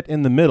dead set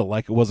in the middle,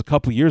 like it was a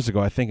couple years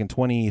ago. I think in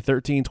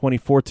 2013,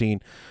 2014,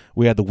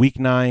 we had the week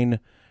 9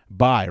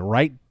 bye,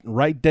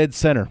 right dead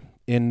center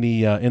in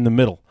the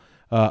middle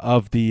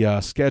of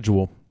the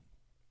schedule.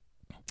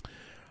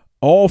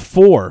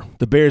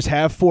 The Bears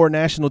have 4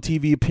 national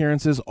TV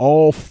appearances,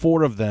 all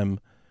 4 of them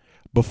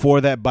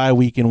before that bye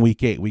week in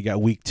week 8. We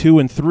got week 2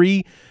 and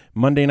 3,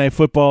 Monday Night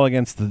Football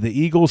against the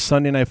Eagles,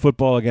 Sunday Night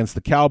Football against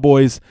the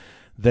Cowboys,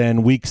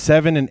 then week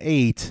 7 and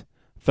 8,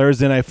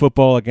 Thursday Night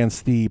Football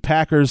against the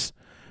Packers,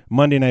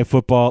 Monday Night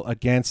Football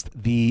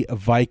against the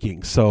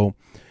Vikings. So,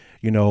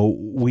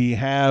 we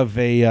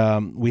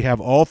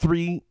have all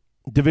 3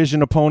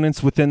 division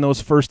opponents within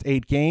those first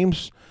 8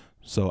 games.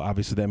 So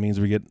obviously that means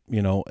we get,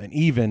 an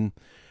even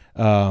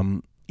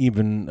 3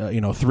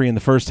 in the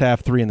first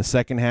half, 3 in the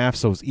second half.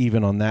 So it's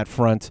even on that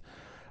front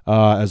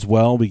as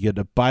well. We get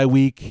a bye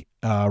week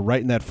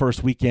right in that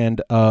first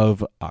weekend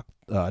of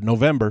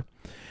November,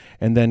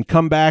 and then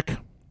come back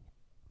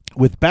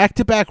with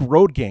back-to-back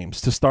road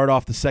games to start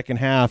off the second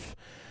half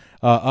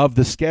of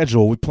the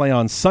schedule. We play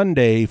on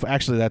Sunday.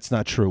 Actually, that's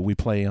not true. We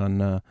play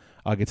on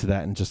I'll get to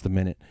that in just a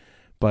minute.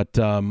 But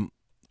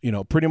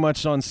pretty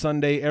much on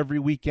Sunday every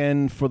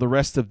weekend for the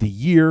rest of the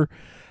year.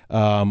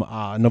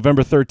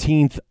 November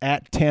 13th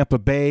at Tampa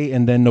Bay,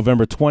 and then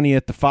November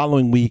 20th the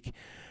following week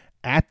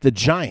at the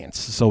Giants.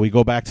 So we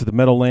go back to the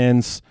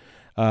Meadowlands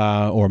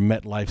or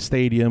MetLife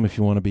Stadium if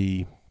you want to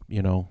be,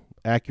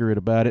 accurate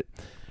about it,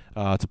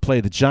 to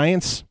play the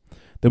Giants.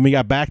 Then we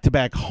got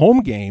back-to-back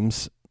home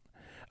games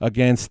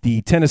against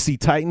the Tennessee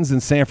Titans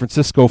and San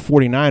Francisco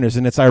 49ers,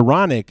 and it's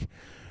ironic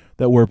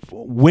that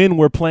when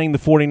we're playing the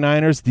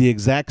 49ers the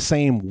exact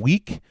same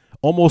week,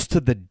 almost to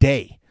the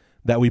day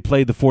that we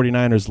played the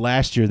 49ers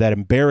last year, that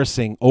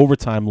embarrassing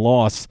overtime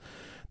loss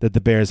that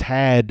the Bears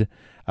had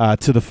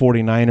to the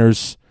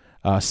 49ers.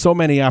 So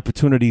many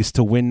opportunities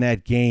to win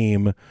that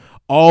game.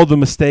 All the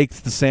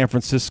mistakes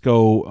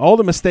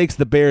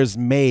the Bears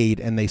made,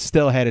 and they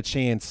still had a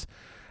chance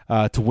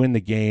to win the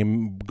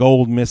game.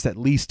 Gold missed at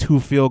least 2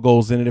 field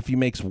goals in it. If he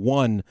makes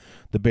 1,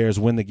 the Bears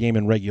win the game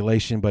in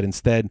regulation, but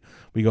instead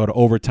we go to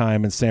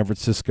overtime in San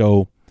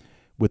Francisco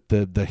with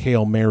the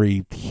Hail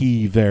Mary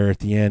heave there at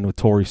the end with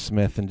Torrey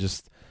Smith, and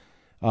just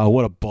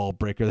what a ball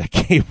breaker that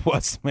game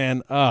was,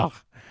 man. Oh,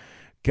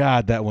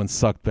 God, that one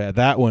sucked bad.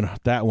 That one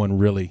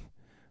really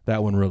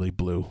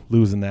blew.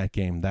 Losing that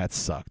game, that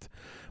sucked.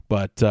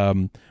 But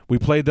we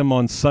played them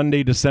on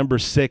Sunday, December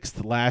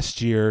 6th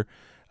last year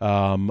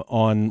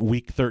on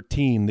week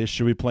 13. This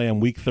year we play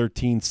on week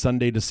 13,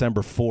 Sunday,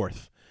 December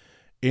 4th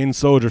in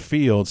Soldier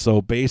Field.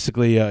 So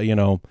basically,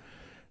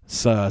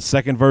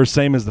 second verse,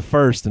 same as the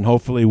first, and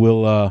hopefully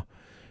we'll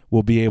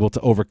be able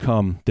to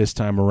overcome this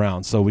time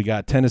around. So we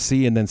got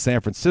Tennessee and then San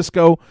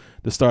Francisco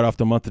to start off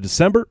the month of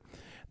December.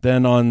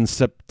 Then on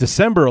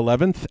December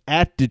 11th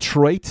at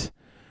Detroit.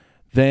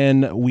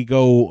 Then we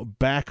go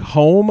back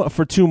home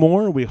for 2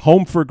 more. We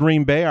home for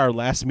Green Bay, our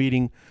last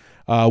meeting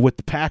with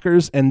the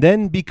Packers. And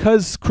then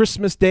because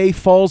Christmas Day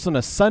falls on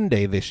a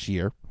Sunday this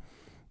year,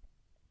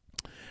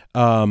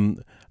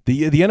 the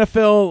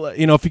NFL,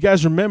 if you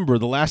guys remember,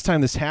 the last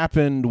time this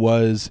happened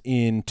was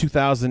in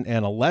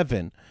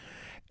 2011.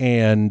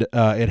 And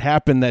it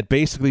happened that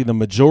basically the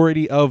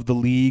majority of the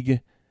league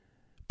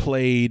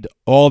we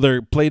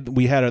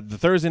had the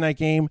Thursday night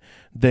game,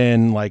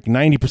 then like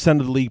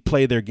 90% of the league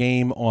played their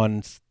game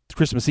on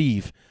Christmas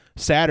Eve,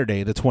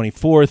 Saturday the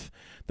 24th.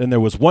 Then there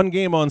was 1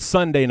 game on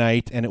Sunday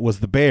night, and it was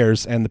the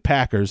Bears and the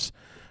Packers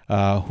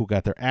who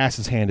got their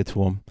asses handed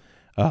to them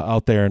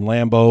out there in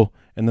Lambeau.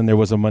 and then there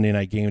was a Monday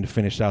night game to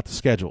finish out the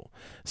schedule.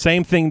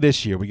 Same thing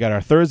this year. We got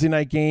our Thursday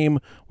night game.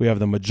 We have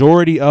the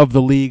majority of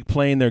the league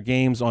playing their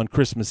games on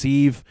Christmas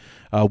Eve.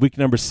 Week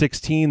number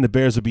 16, the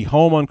Bears will be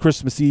home on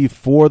Christmas Eve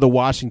for the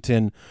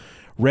Washington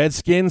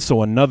Redskins,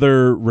 so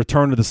another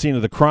return to the scene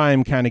of the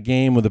crime kind of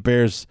game where the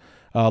Bears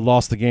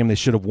lost the game they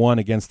should have won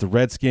against the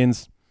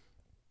Redskins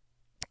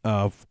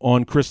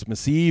on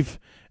Christmas Eve,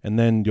 and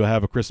then you'll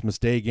have a Christmas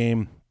Day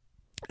game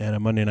and a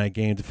Monday night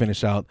game to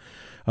finish out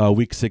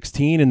Week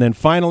 16. And then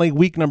finally,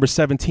 week number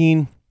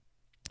 17,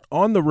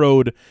 on the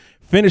road,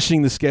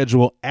 finishing the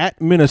schedule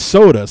at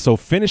Minnesota. So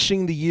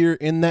finishing the year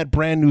in that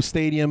brand new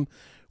stadium,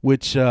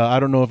 which I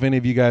don't know if any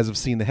of you guys have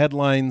seen the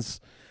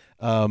headlines.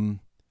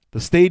 The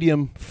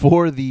stadium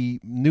for the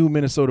new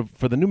Minnesota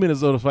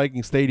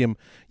Viking Stadium,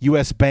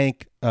 U.S.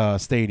 Bank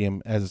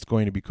Stadium, as it's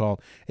going to be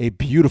called, a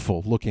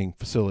beautiful looking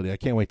facility. I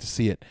can't wait to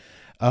see it.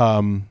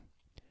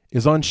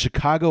 Is on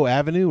Chicago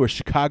Avenue or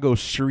Chicago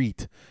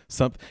Street,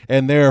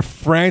 and they're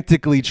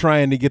frantically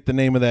trying to get the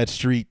name of that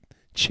street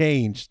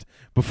changed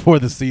before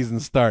the season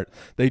start.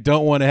 They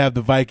don't want to have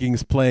the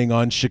Vikings playing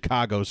on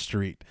Chicago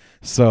Street.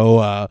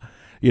 So,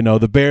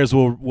 the Bears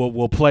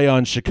will play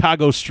on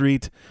Chicago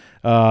Street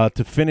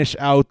to finish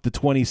out the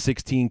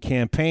 2016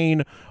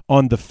 campaign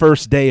on the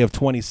first day of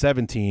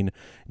 2017,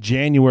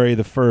 January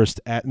the 1st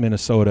at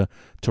Minnesota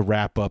to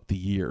wrap up the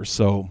year.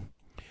 So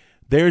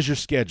there's your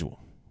schedule.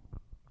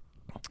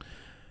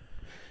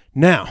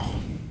 Now,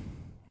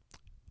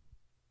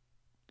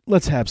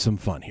 let's have some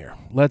fun here.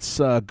 Let's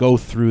go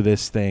through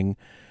this thing,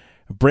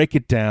 break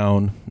it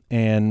down,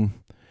 and,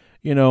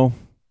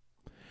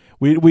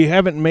 we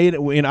haven't made it.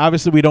 And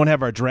obviously, we don't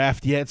have our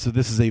draft yet, so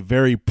this is a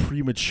very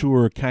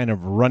premature kind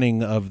of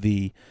running of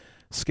the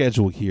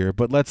schedule here.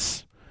 But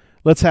let's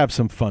have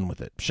some fun with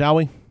it, shall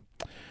we?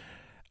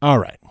 All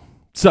right.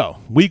 So,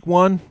 week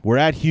 1, we're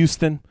at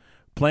Houston,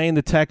 playing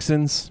the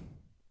Texans.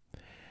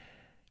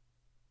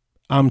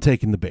 I'm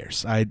taking the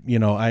Bears. I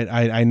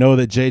know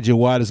that J.J.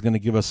 Watt is going to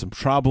give us some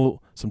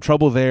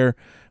trouble there,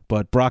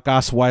 but Brock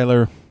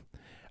Osweiler,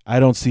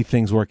 I don't see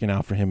things working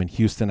out for him in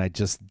Houston. I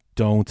just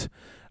don't.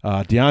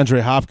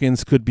 DeAndre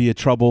Hopkins could be a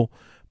trouble,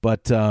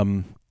 but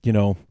the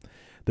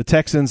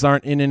Texans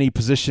aren't in any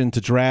position to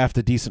draft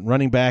a decent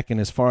running back, and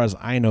as far as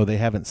I know, they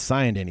haven't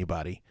signed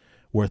anybody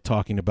worth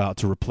talking about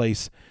to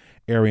replace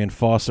Arian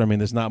Foster. I mean,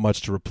 there's not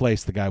much to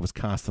replace. The guy was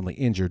constantly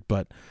injured,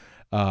 but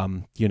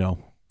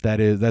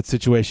that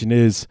situation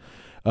is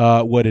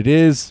what it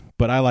is.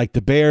 But I like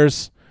the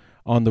Bears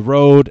on the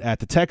road at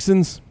the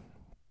Texans.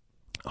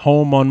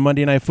 Home on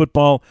Monday Night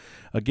Football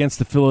against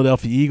the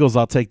Philadelphia Eagles.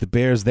 I'll take the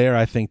Bears there.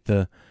 I think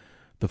the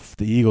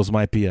Eagles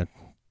might be a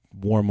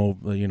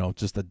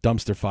just a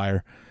dumpster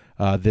fire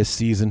this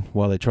season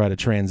while they try to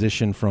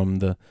transition from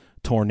the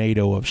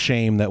tornado of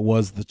shame that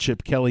was the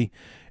Chip Kelly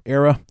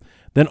era.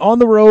 Then on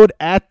the road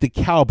at the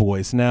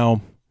Cowboys.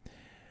 Now,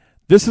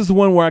 this is the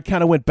one where I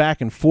kind of went back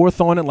and forth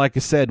on it. Like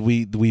I said,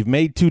 we've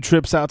made 2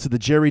 trips out to the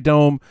Jerry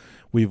Dome.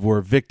 We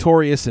were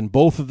victorious in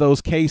both of those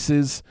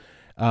cases.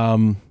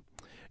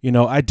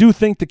 I do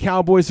think the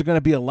Cowboys are going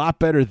to be a lot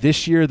better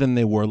this year than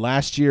they were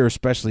last year,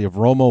 especially if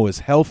Romo is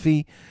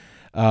healthy.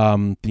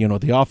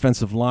 The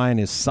offensive line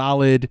is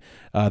solid.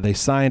 They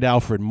signed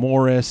Alfred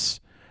Morris.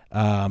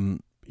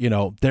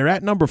 They're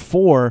at number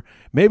 4.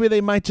 Maybe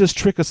they might just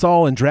trick us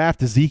all and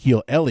draft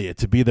Ezekiel Elliott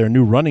to be their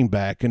new running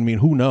back. I mean,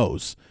 who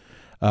knows?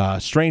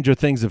 Stranger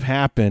things have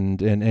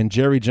happened, and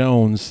Jerry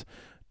Jones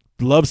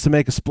loves to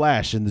make a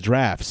splash in the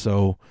draft.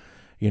 So,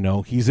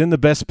 he's in the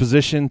best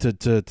position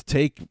to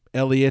take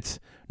Elliott.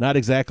 Not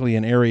exactly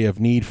an area of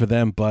need for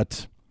them,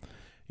 but,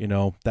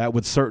 that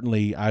would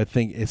certainly, I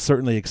think,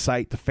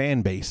 excite the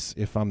fan base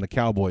if I'm the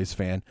Cowboys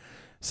fan.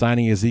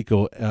 Drafting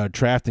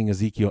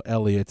Ezekiel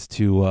Elliott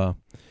to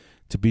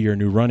be your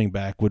new running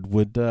back would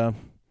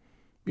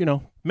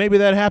maybe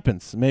that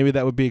happens. Maybe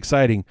that would be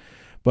exciting.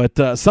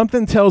 But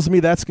something tells me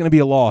that's going to be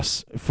a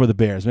loss for the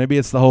Bears. Maybe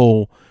it's the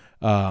whole,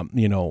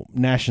 national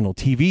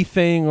TV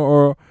thing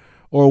or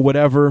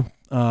whatever.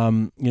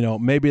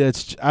 Maybe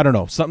that's, I don't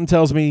know. Something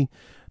tells me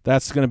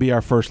that's going to be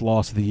our first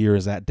loss of the year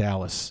is at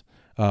Dallas,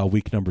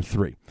 week number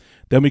 3.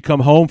 Then we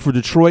come home for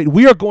Detroit.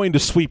 We are going to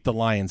sweep the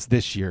Lions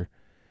this year,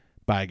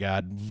 by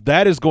God.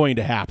 That is going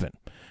to happen.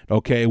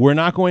 Okay, we're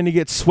not going to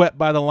get swept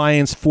by the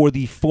Lions for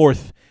the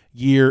 4th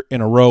year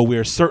in a row. We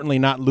are certainly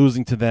not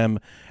losing to them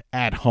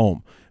at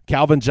home.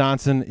 Calvin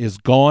Johnson is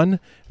gone.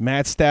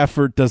 Matt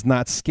Stafford does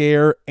not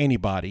scare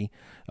anybody.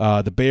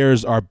 The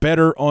Bears are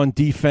better on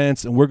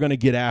defense, and we're going to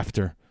get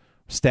after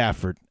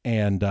Stafford.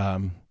 And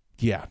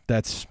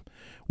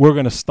we're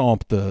going to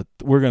stomp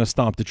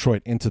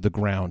Detroit into the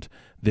ground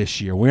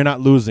this year. We're not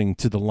losing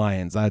to the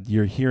Lions.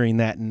 You're hearing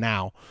that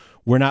now.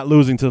 We're not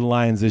losing to the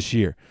Lions this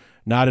year.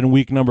 Not in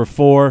week number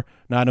 4,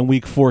 not in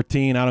week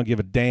 14. I don't give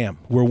a damn.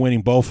 We're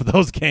winning both of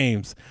those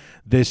games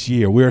this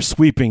year. We're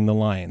sweeping the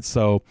Lions.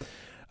 So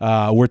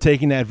we're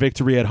taking that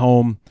victory at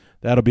home.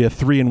 That'll be a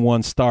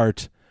 3-1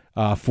 start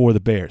for the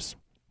Bears.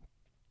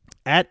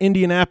 At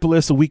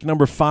Indianapolis, a week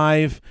number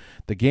 5,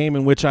 the game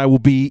in which I will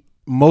be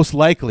most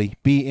likely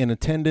be in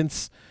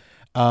attendance.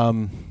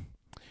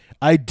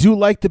 I do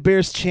like the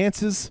Bears'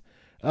 chances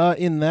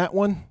in that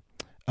one.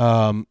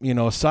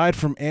 Aside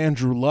from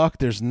Andrew Luck,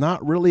 there's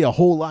not really a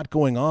whole lot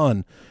going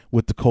on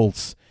with the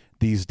Colts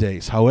these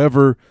days.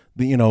 However,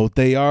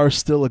 they are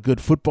still a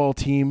good football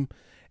team,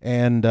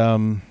 and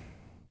I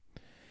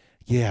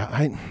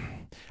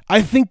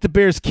think the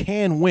Bears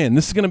can win.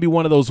 This is going to be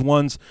one of those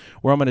ones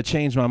where I'm going to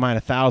change my mind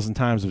 1,000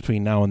 times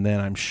between now and then,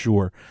 I'm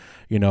sure.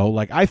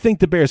 I think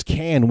the Bears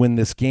can win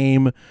this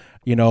game.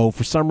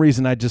 For some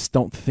reason, I just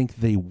don't think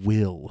they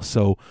will.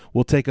 So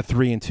we'll take a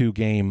 3-2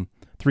 game,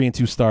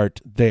 3-2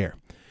 start there.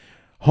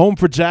 Home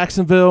for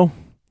Jacksonville.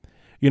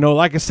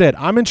 Like I said,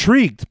 I'm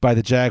intrigued by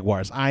the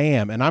Jaguars. I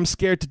am, and I'm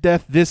scared to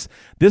death. This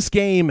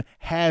game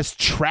has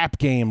trap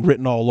game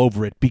written all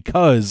over it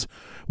because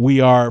we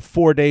are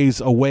 4 days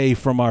away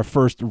from our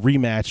first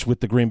rematch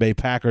with the Green Bay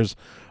Packers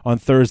on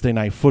Thursday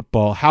Night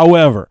Football.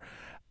 However,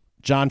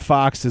 John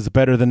Fox is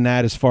better than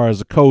that as far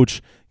as a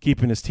coach,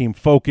 keeping his team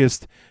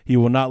focused. He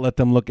will not let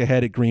them look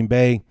ahead at Green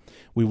Bay.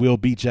 We will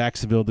beat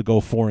Jacksonville to go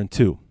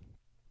 4-2.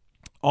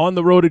 On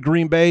the road at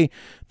Green Bay,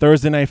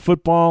 Thursday Night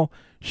Football,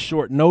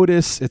 short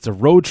notice. It's a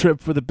road trip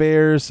for the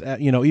Bears.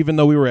 Even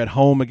though we were at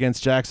home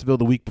against Jacksonville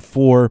the week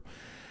before,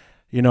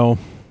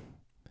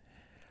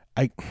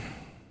 I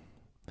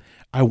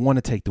want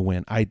to take the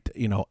win. I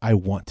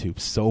want to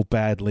so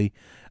badly,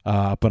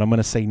 but I'm going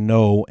to say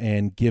no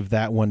and give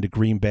that one to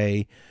Green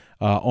Bay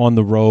on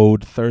the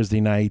road Thursday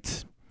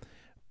night.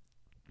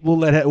 We'll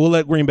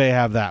let Green Bay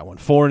have that one.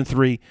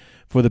 4-3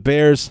 for the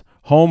Bears.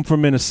 Home for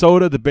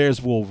Minnesota. The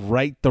Bears will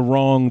right the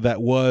wrong that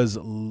was,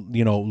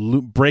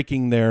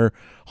 breaking their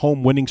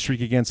home winning streak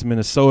against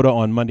Minnesota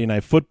on Monday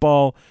Night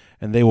Football,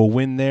 and they will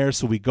win there.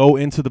 So we go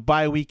into the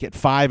bye week at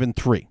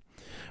 5-3.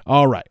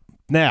 All right.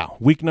 Now,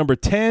 week number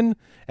 10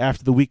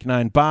 after the week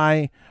 9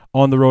 bye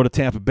on the road to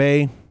Tampa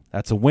Bay.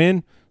 That's a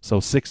win.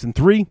 So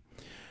 6-3.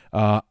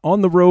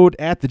 On the road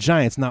at the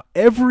Giants. Now,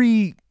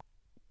 every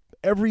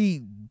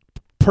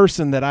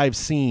person that I've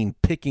seen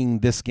picking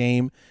this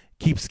game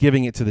keeps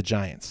giving it to the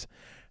Giants.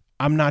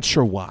 I'm not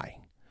sure why.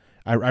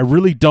 I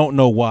really don't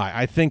know why.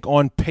 I think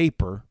on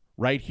paper,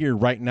 right here,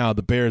 right now,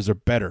 the Bears are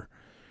better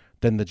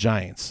than the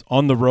Giants.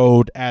 On the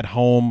road, at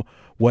home,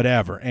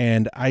 whatever.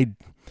 And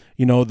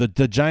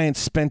the Giants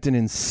spent an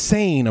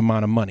insane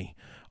amount of money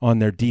on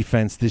their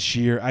defense this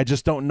year. I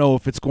just don't know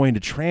if it's going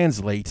to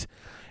translate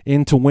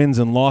into wins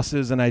and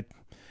losses. And I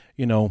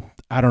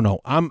don't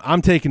know.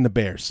 I'm taking the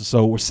Bears.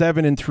 So we're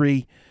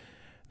 7-3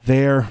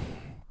 there.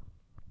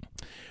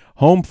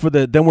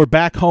 Then we're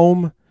back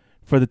home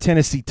for the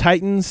Tennessee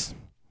Titans.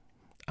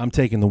 I'm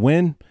taking the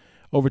win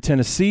over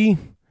Tennessee.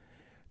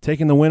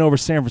 Taking the win over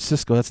San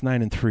Francisco. That's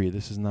 9-3.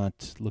 This is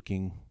not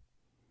looking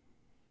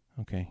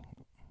okay.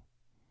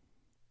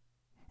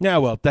 Yeah,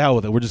 well, the hell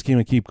with it. We're just going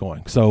to keep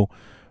going. So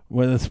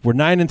we're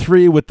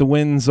 9-3 with the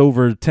wins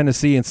over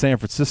Tennessee and San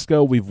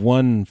Francisco. We've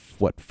won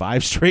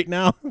 5 straight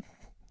now.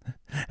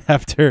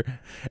 After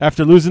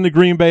losing to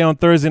Green Bay on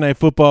Thursday Night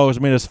Football, which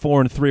made us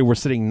 4-3, we're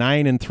sitting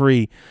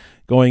 9-3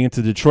 going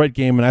into the Detroit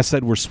game, and I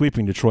said we're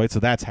sweeping Detroit, so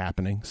that's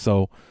happening.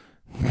 So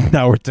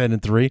now we're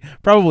 10-3,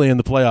 probably in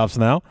the playoffs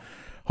now.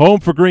 Home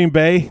for Green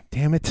Bay.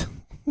 Damn it.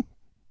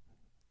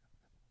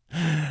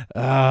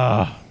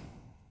 I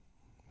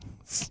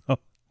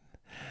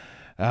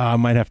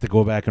might have to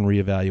go back and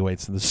reevaluate.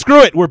 So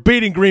screw it. We're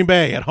beating Green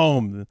Bay at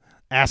home,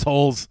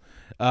 assholes.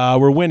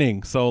 We're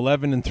winning. So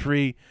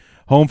 11-3.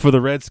 Home for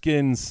the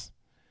Redskins.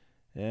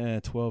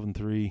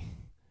 12-3.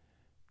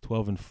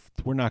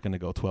 We're not going to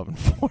go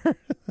 12-4.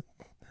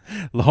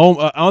 Home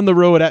on the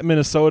road at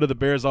Minnesota. The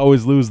Bears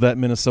always lose that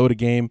Minnesota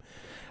game.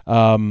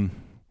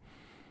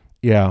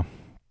 Yeah.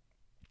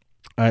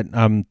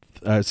 According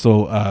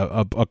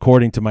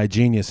to my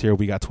genius here,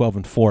 we got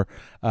 12-4.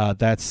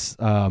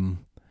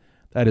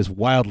 That is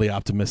wildly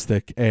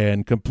optimistic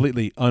and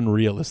completely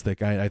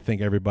unrealistic. I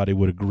think everybody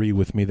would agree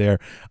with me there.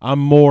 I'm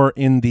more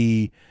in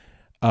the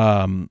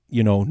 9-7,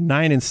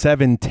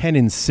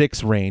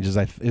 10-6 range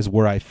is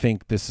where I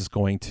think this is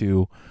going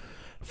to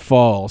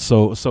fall.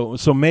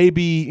 So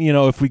maybe,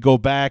 if we go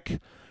back,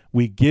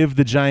 we give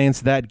the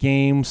Giants that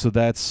game. So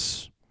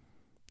that's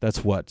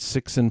what,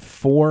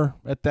 6-4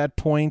 at that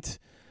point.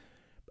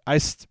 I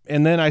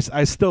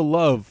still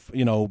love,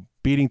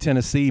 beating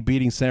Tennessee,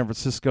 beating San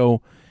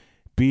Francisco,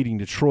 beating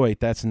Detroit.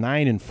 That's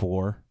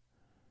 9-4.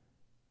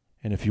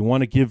 And if you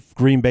want to give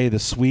Green Bay the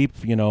sweep,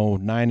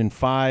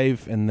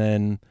 9-5, and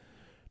then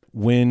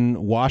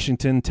win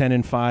Washington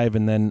 10-5,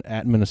 and then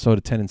at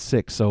Minnesota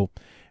 10-6. So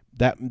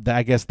that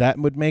I guess that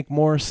would make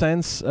more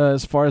sense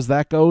as far as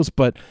that goes.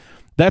 But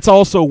that's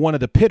also one of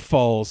the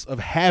pitfalls of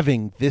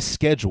having this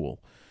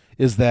schedule,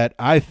 is that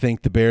I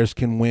think the Bears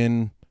can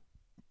win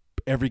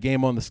every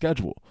game on the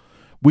schedule.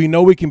 We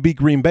know we can beat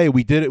Green Bay.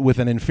 We did it with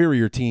an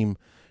inferior team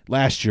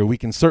last year. We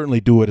can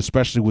certainly do it,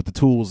 especially with the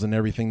tools and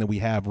everything that we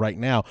have right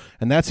now.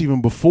 And that's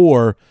even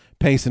before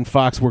Pace and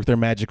Fox worked their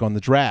magic on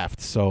the draft.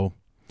 So,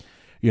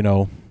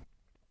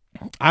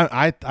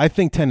 I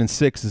think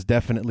 10-6 is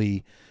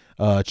definitely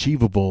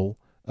achievable.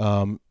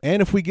 And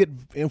if we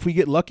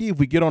get lucky, if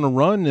we get on a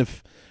run,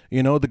 if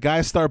the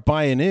guys start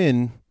buying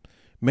in,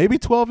 maybe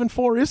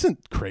 12-4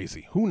 isn't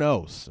crazy. Who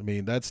knows? I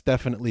mean, that's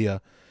definitely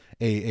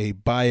a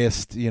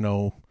biased,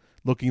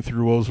 looking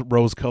through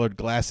rose-colored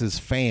glasses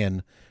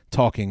fan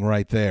talking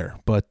right there.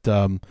 But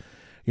I'm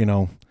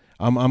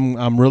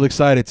really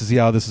excited to see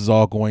how this is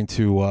all going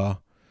to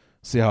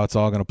see how it's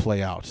all going to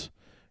play out.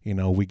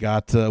 We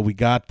got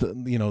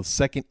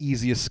second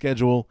easiest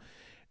schedule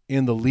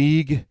in the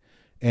league,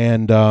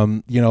 and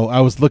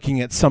I was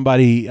looking at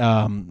somebody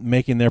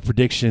making their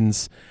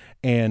predictions,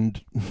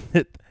 and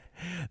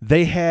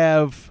they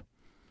have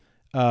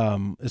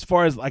as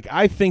far as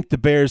I think the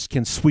Bears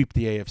can sweep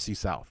the AFC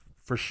South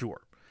for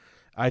sure.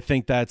 I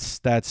think that's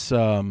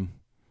I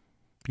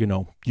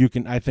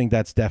think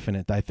that's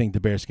definite. I think the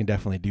Bears can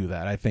definitely do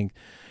that. I think,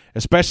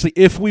 especially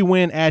if we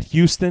win at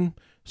Houston,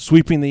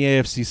 sweeping the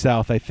AFC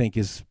South, I think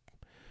is,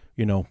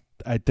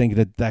 I think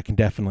that can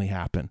definitely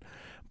happen.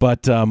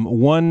 But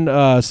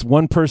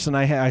one person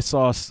I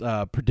saw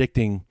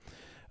predicting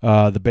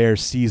the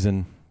Bears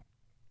season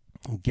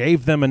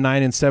gave them a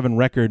 9-7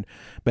 record,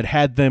 but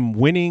had them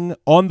winning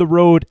on the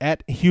road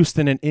at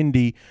Houston and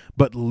Indy,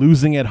 but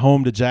losing at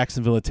home to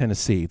Jacksonville and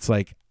Tennessee. It's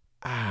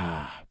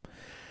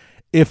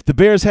if the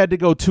Bears had to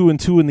go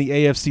 2-2 in the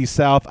AFC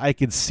South, I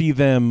could see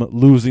them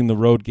losing the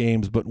road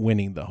games but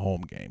winning the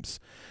home games,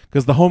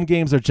 because the home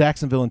games are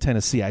Jacksonville and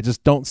Tennessee. I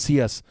just don't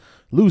see us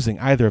losing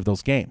either of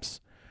those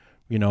games.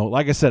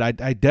 Like I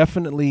said, I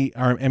definitely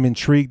am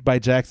intrigued by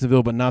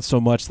Jacksonville, but not so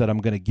much that I'm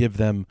going to give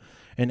them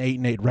an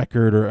 8-8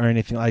 record or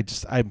anything. I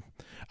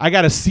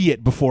got to see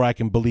it before I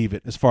can believe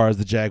it as far as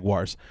the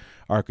Jaguars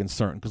are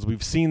concerned, because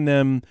we've seen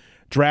them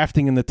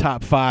drafting in the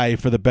top 5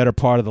 for the better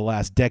part of the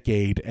last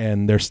decade,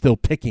 and they're still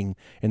picking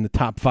in the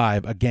top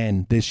 5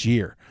 again this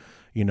year.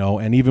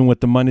 And even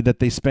with the money that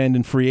they spend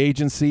in free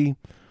agency,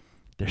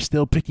 they're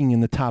still picking in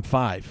the top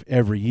 5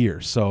 every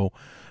year. So,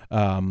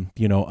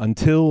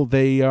 until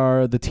they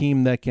are the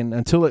team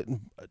until it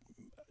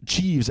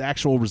achieves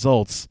actual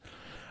results,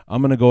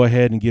 I'm going to go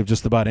ahead and give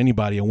just about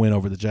anybody a win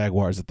over the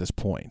Jaguars at this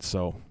point.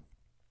 So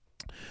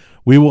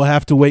we will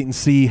have to wait and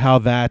see how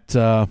that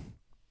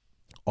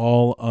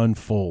all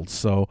unfolds.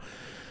 So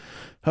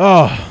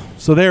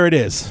there it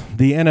is,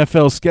 the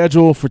NFL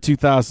schedule for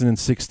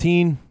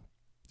 2016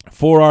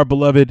 for our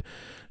beloved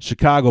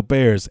Chicago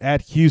Bears: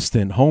 at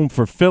Houston, home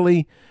for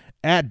Philly;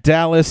 at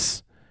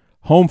Dallas,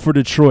 home for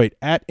Detroit;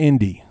 at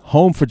Indy,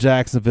 home for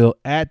Jacksonville;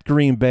 at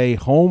Green Bay,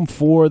 home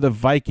for the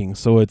Vikings.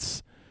 So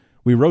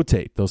we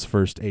rotate those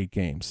first 8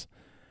 games.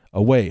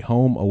 Away,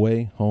 home,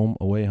 away, home,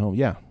 away, home.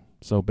 Yeah.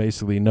 So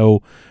basically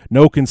no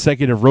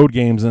consecutive road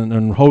games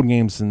and home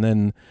games, and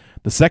then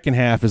the second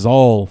half is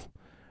all,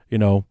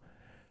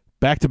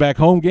 back-to-back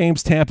home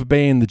games, Tampa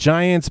Bay and the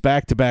Giants,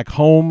 back-to-back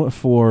home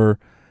for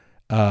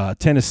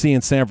Tennessee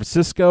and San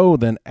Francisco,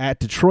 then at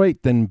Detroit,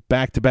 then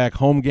back-to-back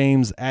home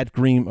games at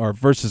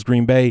versus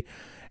Green Bay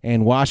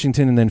and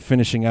Washington, and then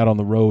finishing out on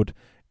the road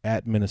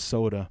at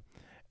Minnesota.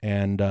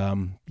 And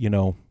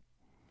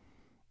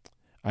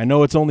I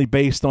know it's only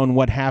based on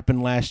what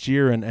happened last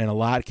year, and a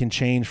lot can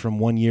change from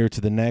one year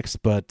to the next,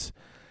 but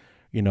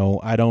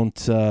I don't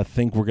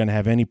think we're going to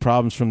have any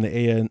problems from the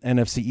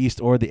NFC East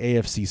or the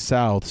AFC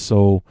South.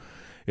 So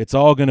it's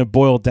all going to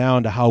boil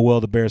down to how well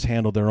the Bears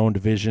handle their own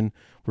division.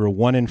 We were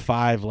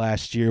 1-5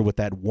 last year with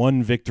that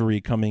one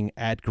victory coming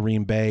at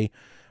Green Bay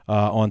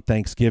on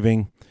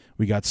Thanksgiving.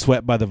 We got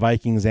swept by the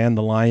Vikings and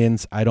the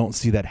Lions. I don't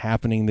see that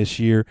happening this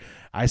year.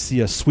 I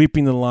see us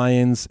sweeping the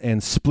Lions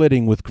and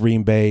splitting with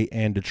Green Bay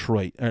and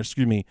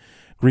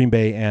Green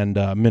Bay and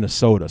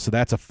Minnesota. So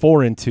that's a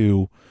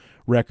 4-2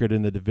 record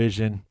in the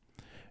division.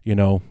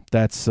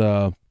 That's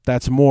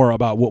more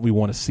about what we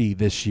want to see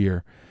this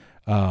year.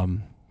 That's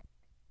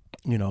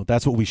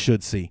what we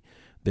should see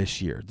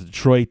this year.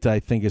 Detroit, I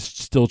think, is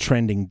still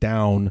trending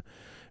down.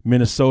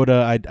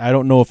 Minnesota, I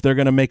don't know if they're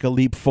going to make a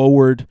leap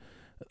forward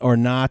or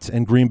not,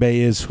 and Green Bay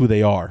is who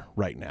they are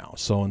right now.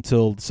 So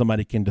until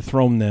somebody can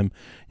dethrone them,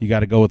 you got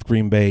to go with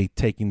Green Bay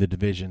taking the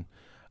division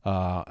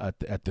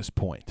at this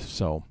point.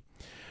 So,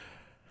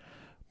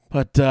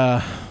 but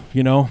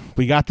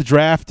we got the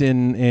draft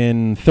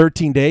in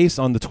 13 days.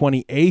 On the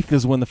 28th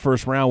is when the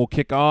first round will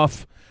kick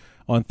off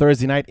on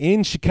Thursday night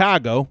in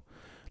Chicago.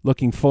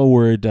 Looking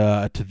forward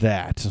to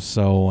that.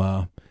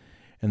 So,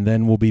 and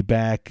then we'll be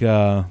back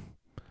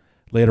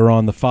later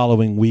on the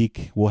following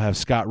week. We'll have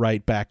Scott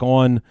Wright back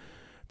on,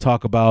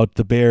 talk about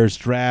the Bears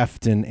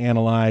draft and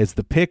analyze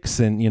the picks,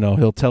 and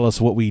he'll tell us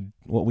what we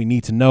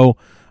need to know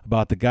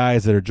about the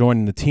guys that are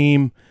joining the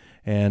team,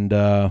 and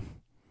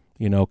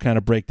kind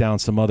of break down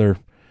some other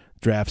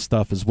draft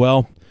stuff as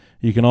well.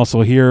 You can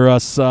also hear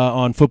us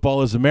on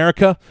Football is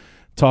America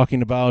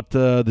talking about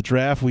the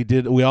draft.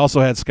 We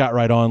also had Scott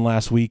Wright on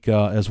last week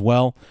as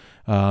well,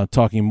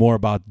 talking more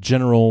about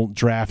general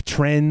draft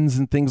trends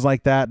and things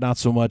like that, not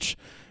so much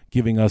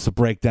giving us a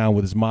breakdown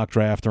with his mock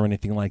draft or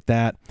anything like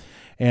that.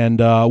 And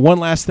one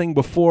last thing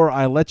before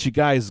I let you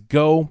guys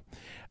go,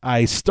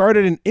 I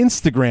started an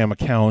Instagram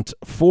account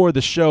for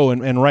the show,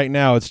 and right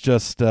now it's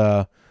just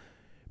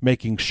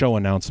making show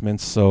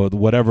announcements. So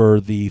whatever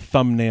the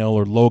thumbnail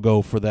or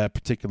logo for that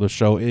particular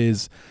show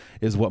is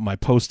what my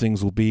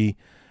postings will be.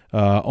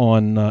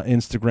 on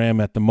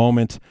Instagram at the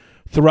moment.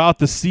 Throughout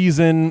the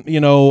season,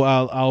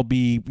 I'll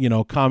be,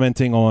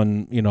 commenting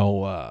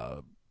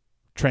on,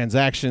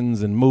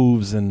 transactions and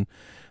moves and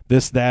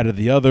this, that, or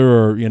the other,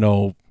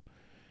 or,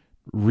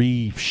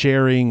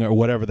 re-sharing or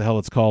whatever the hell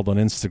it's called on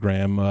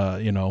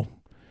Instagram,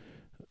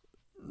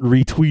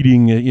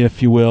 retweeting,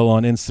 if you will,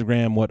 on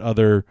Instagram what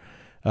other,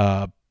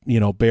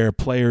 Bear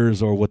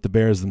players or what the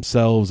Bears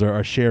themselves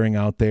are sharing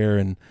out there,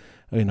 and,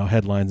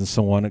 headlines and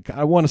so on.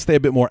 I want to stay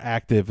a bit more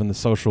active in the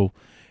social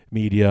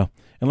media.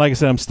 And like I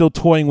said, I'm still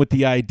toying with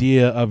the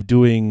idea of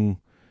doing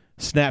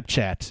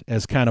Snapchat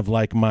as kind of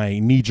like my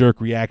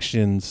knee-jerk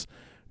reactions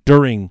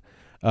during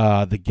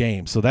the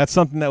game. So that's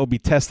something that will be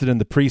tested in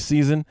the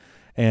preseason,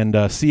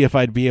 and see if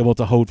I'd be able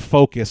to hold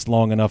focus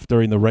long enough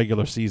during the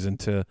regular season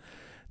to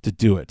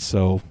do it.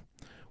 So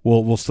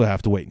we'll still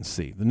have to wait and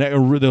see.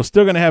 They're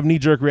still going to have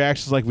knee-jerk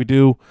reactions like we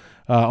do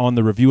on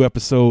the review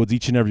episodes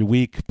each and every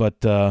week,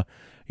 but,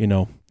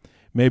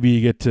 maybe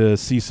you get to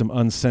see some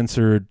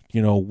uncensored,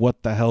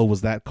 what the hell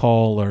was that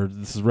call, or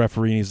this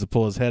referee needs to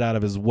pull his head out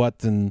of his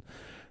what, and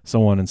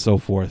so on and so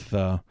forth.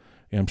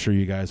 I'm sure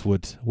you guys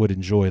would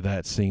enjoy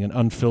that, seeing an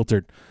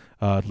unfiltered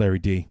Larry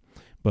D.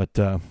 But,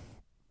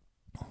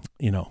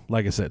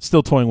 like I said,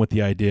 still toying with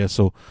the idea,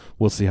 so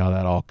we'll see how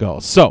that all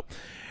goes. So,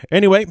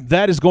 anyway,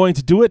 that is going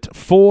to do it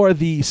for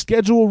the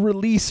schedule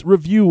release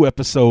review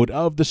episode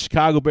of the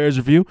Chicago Bears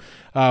Review.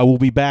 We'll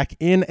be back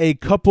in a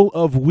couple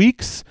of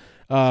weeks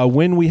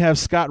when we have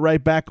Scott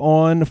Wright back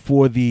on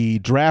for the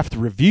draft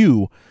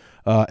review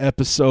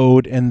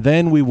episode, and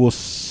then we will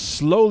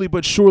slowly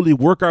but surely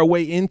work our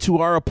way into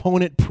our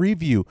opponent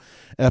preview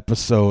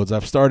episodes.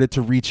 I've started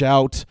to reach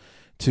out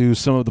to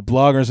some of the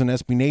bloggers and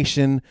SB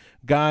Nation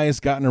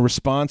guys, gotten a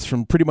response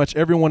from pretty much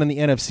everyone in the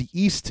NFC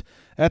East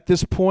at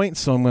this point,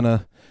 so I'm going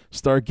to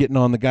start getting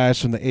on the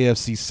guys from the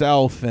AFC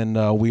South, and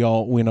we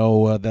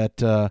know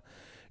that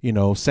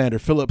Sander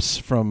Phillips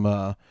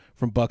from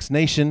Bucs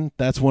Nation,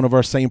 that's one of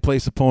our same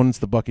place opponents,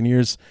 the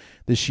Buccaneers,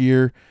 this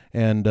year,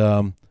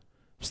 and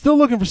still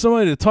looking for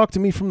somebody to talk to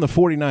me from the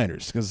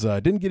 49ers, because I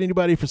didn't get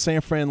anybody for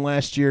San Fran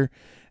last year,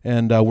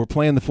 and we're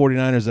playing the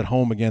 49ers at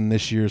home again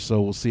this year,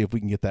 so we'll see if we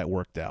can get that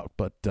worked out.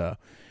 But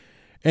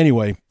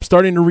anyway,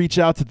 starting to reach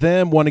out to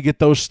them, want to get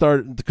those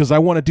started, because I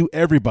want to do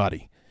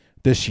everybody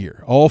this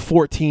year, all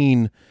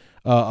 14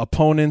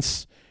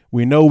 opponents.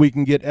 We know we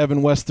can get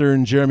Evan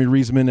Western, Jeremy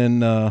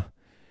Reisman,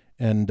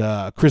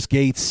 and Chris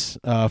Gates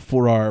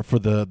for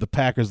the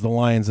Packers, the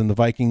Lions, and the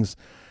Vikings,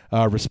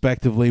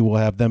 respectively. We'll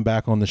have them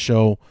back on the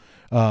show,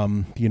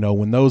 when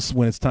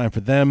it's time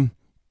for them.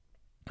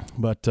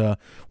 But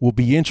we'll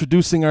be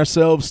introducing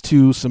ourselves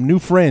to some new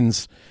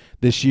friends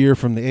this year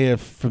from the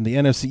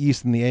NFC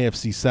East and the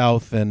AFC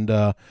South, and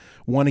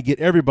want to get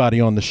everybody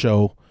on the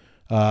show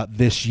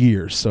this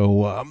year.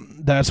 So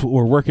that's what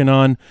we're working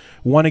on.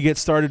 Want to get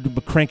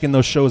started cranking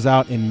those shows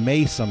out in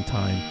May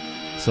sometime,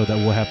 so that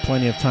we'll have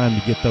plenty of time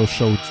to get those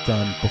shows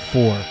done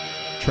before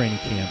training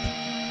camp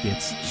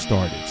gets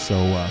started.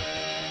 So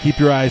keep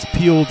your eyes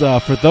peeled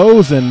for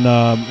those, and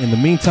in the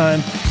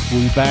meantime,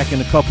 we'll be back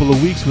in a couple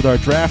of weeks with our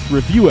draft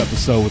review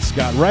episode with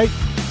Scott Wright.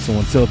 So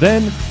until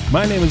then,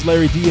 my name is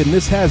Larry D, and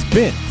this has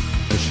been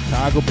the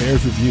Chicago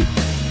Bears Review.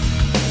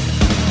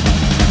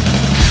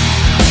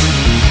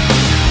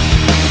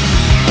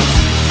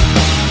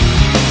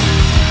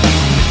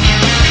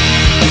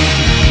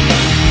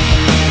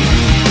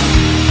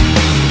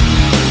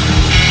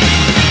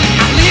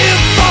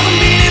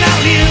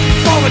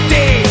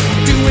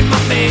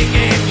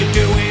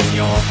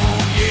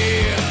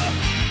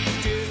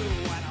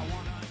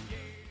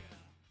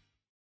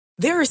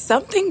 There are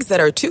some things that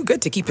are too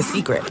good to keep a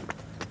secret.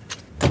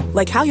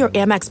 Like how your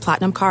Amex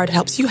Platinum card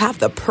helps you have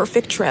the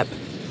perfect trip.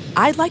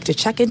 I'd like to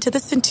check into the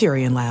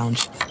Centurion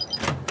Lounge.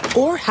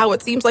 Or how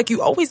it seems like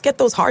you always get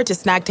those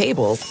hard-to-snag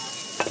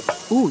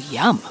tables. Ooh,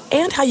 yum.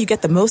 And how you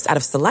get the most out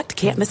of select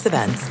can't-miss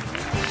events.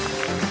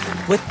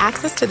 With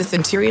access to the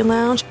Centurion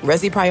Lounge,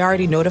 Resi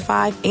Priority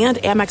Notified, and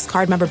Amex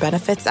card member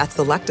benefits at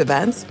select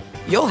events,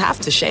 you'll have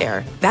to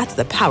share. That's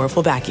the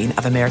powerful backing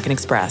of American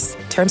Express.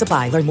 Terms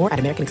apply. Learn more at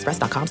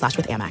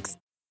americanexpress.com/withAmex.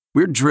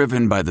 We're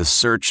driven by the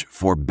search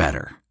for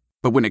better.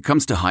 But when it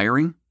comes to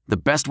hiring, the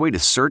best way to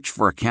search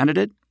for a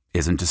candidate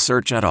isn't to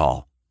search at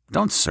all.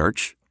 Don't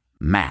search.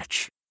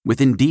 Match.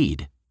 With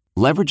Indeed.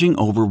 Leveraging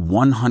over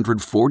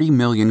 140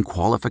 million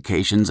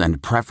qualifications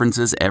and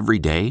preferences every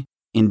day,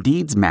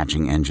 Indeed's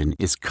matching engine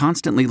is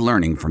constantly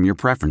learning from your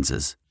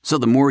preferences. So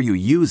the more you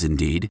use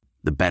Indeed,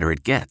 the better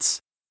it gets.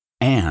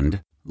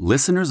 And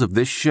listeners of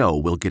this show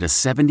will get a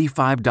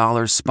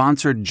 $75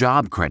 sponsored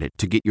job credit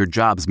to get your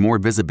jobs more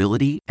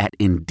visibility at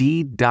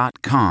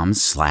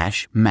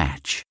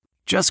Indeed.com/match.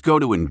 Just go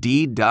to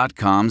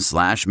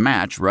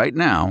Indeed.com/match right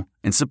now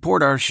and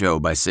support our show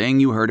by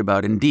saying you heard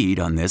about Indeed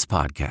on this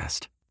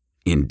podcast.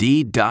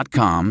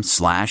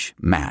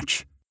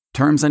 Indeed.com/match.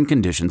 Terms and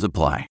conditions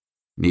apply.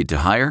 Need to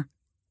hire?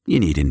 You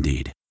need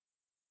Indeed.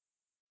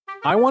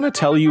 I want to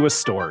tell you a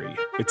story.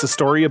 It's a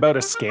story about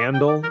a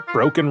scandal,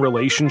 broken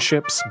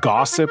relationships,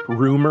 gossip,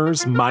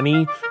 rumors,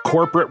 money,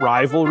 corporate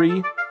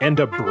rivalry, and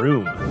a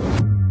broom.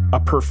 A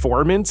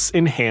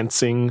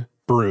performance-enhancing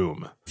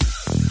broom.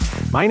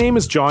 My name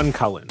is John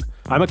Cullen.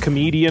 I'm a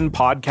comedian,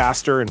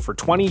 podcaster, and for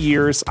 20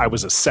 years, I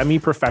was a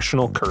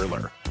semi-professional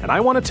curler. And I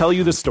want to tell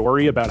you the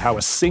story about how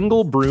a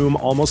single broom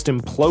almost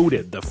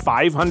imploded the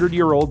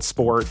 500-year-old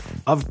sport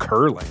of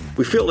curling.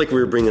 We felt like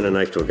we were bringing a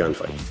knife to a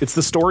gunfight. It's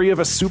the story of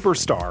a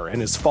superstar and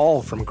his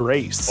fall from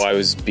grace. Well, I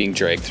was being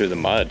dragged through the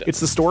mud.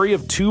 It's the story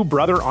of two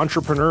brother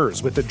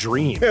entrepreneurs with a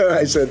dream.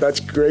 I said, that's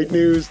great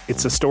news.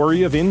 It's a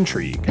story of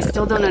intrigue. I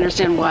still don't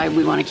understand why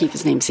we want to keep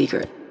his name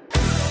secret.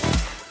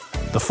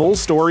 The full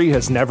story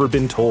has never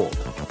been told,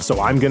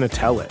 so I'm going to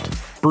tell it.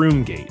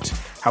 Broomgate,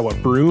 how a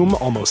broom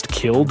almost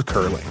killed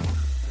curling.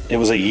 It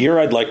was a year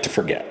I'd like to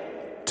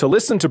forget. To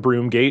listen to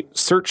Broomgate,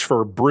 search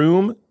for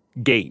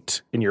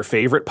Broomgate in your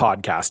favorite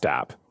podcast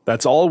app.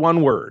 That's all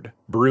one word,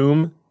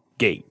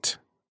 Broomgate.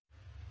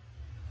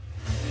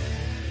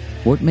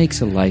 What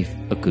makes a life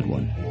a good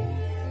one?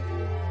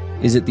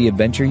 Is it the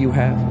adventure you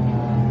have?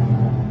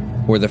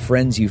 Or the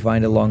friends you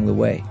find along the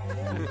way?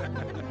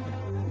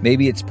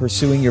 Maybe it's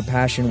pursuing your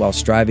passion while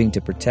striving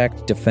to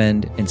protect,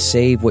 defend, and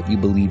save what you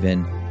believe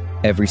in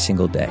every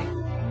single day.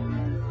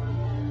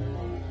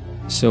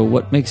 So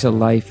what makes a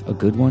life a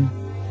good one?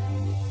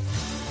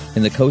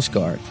 In the Coast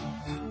Guard,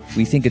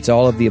 we think it's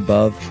all of the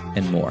above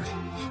and more.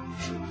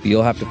 But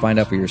you'll have to find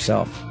out for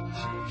yourself.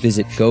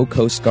 Visit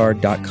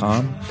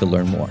gocoastguard.com to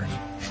learn more.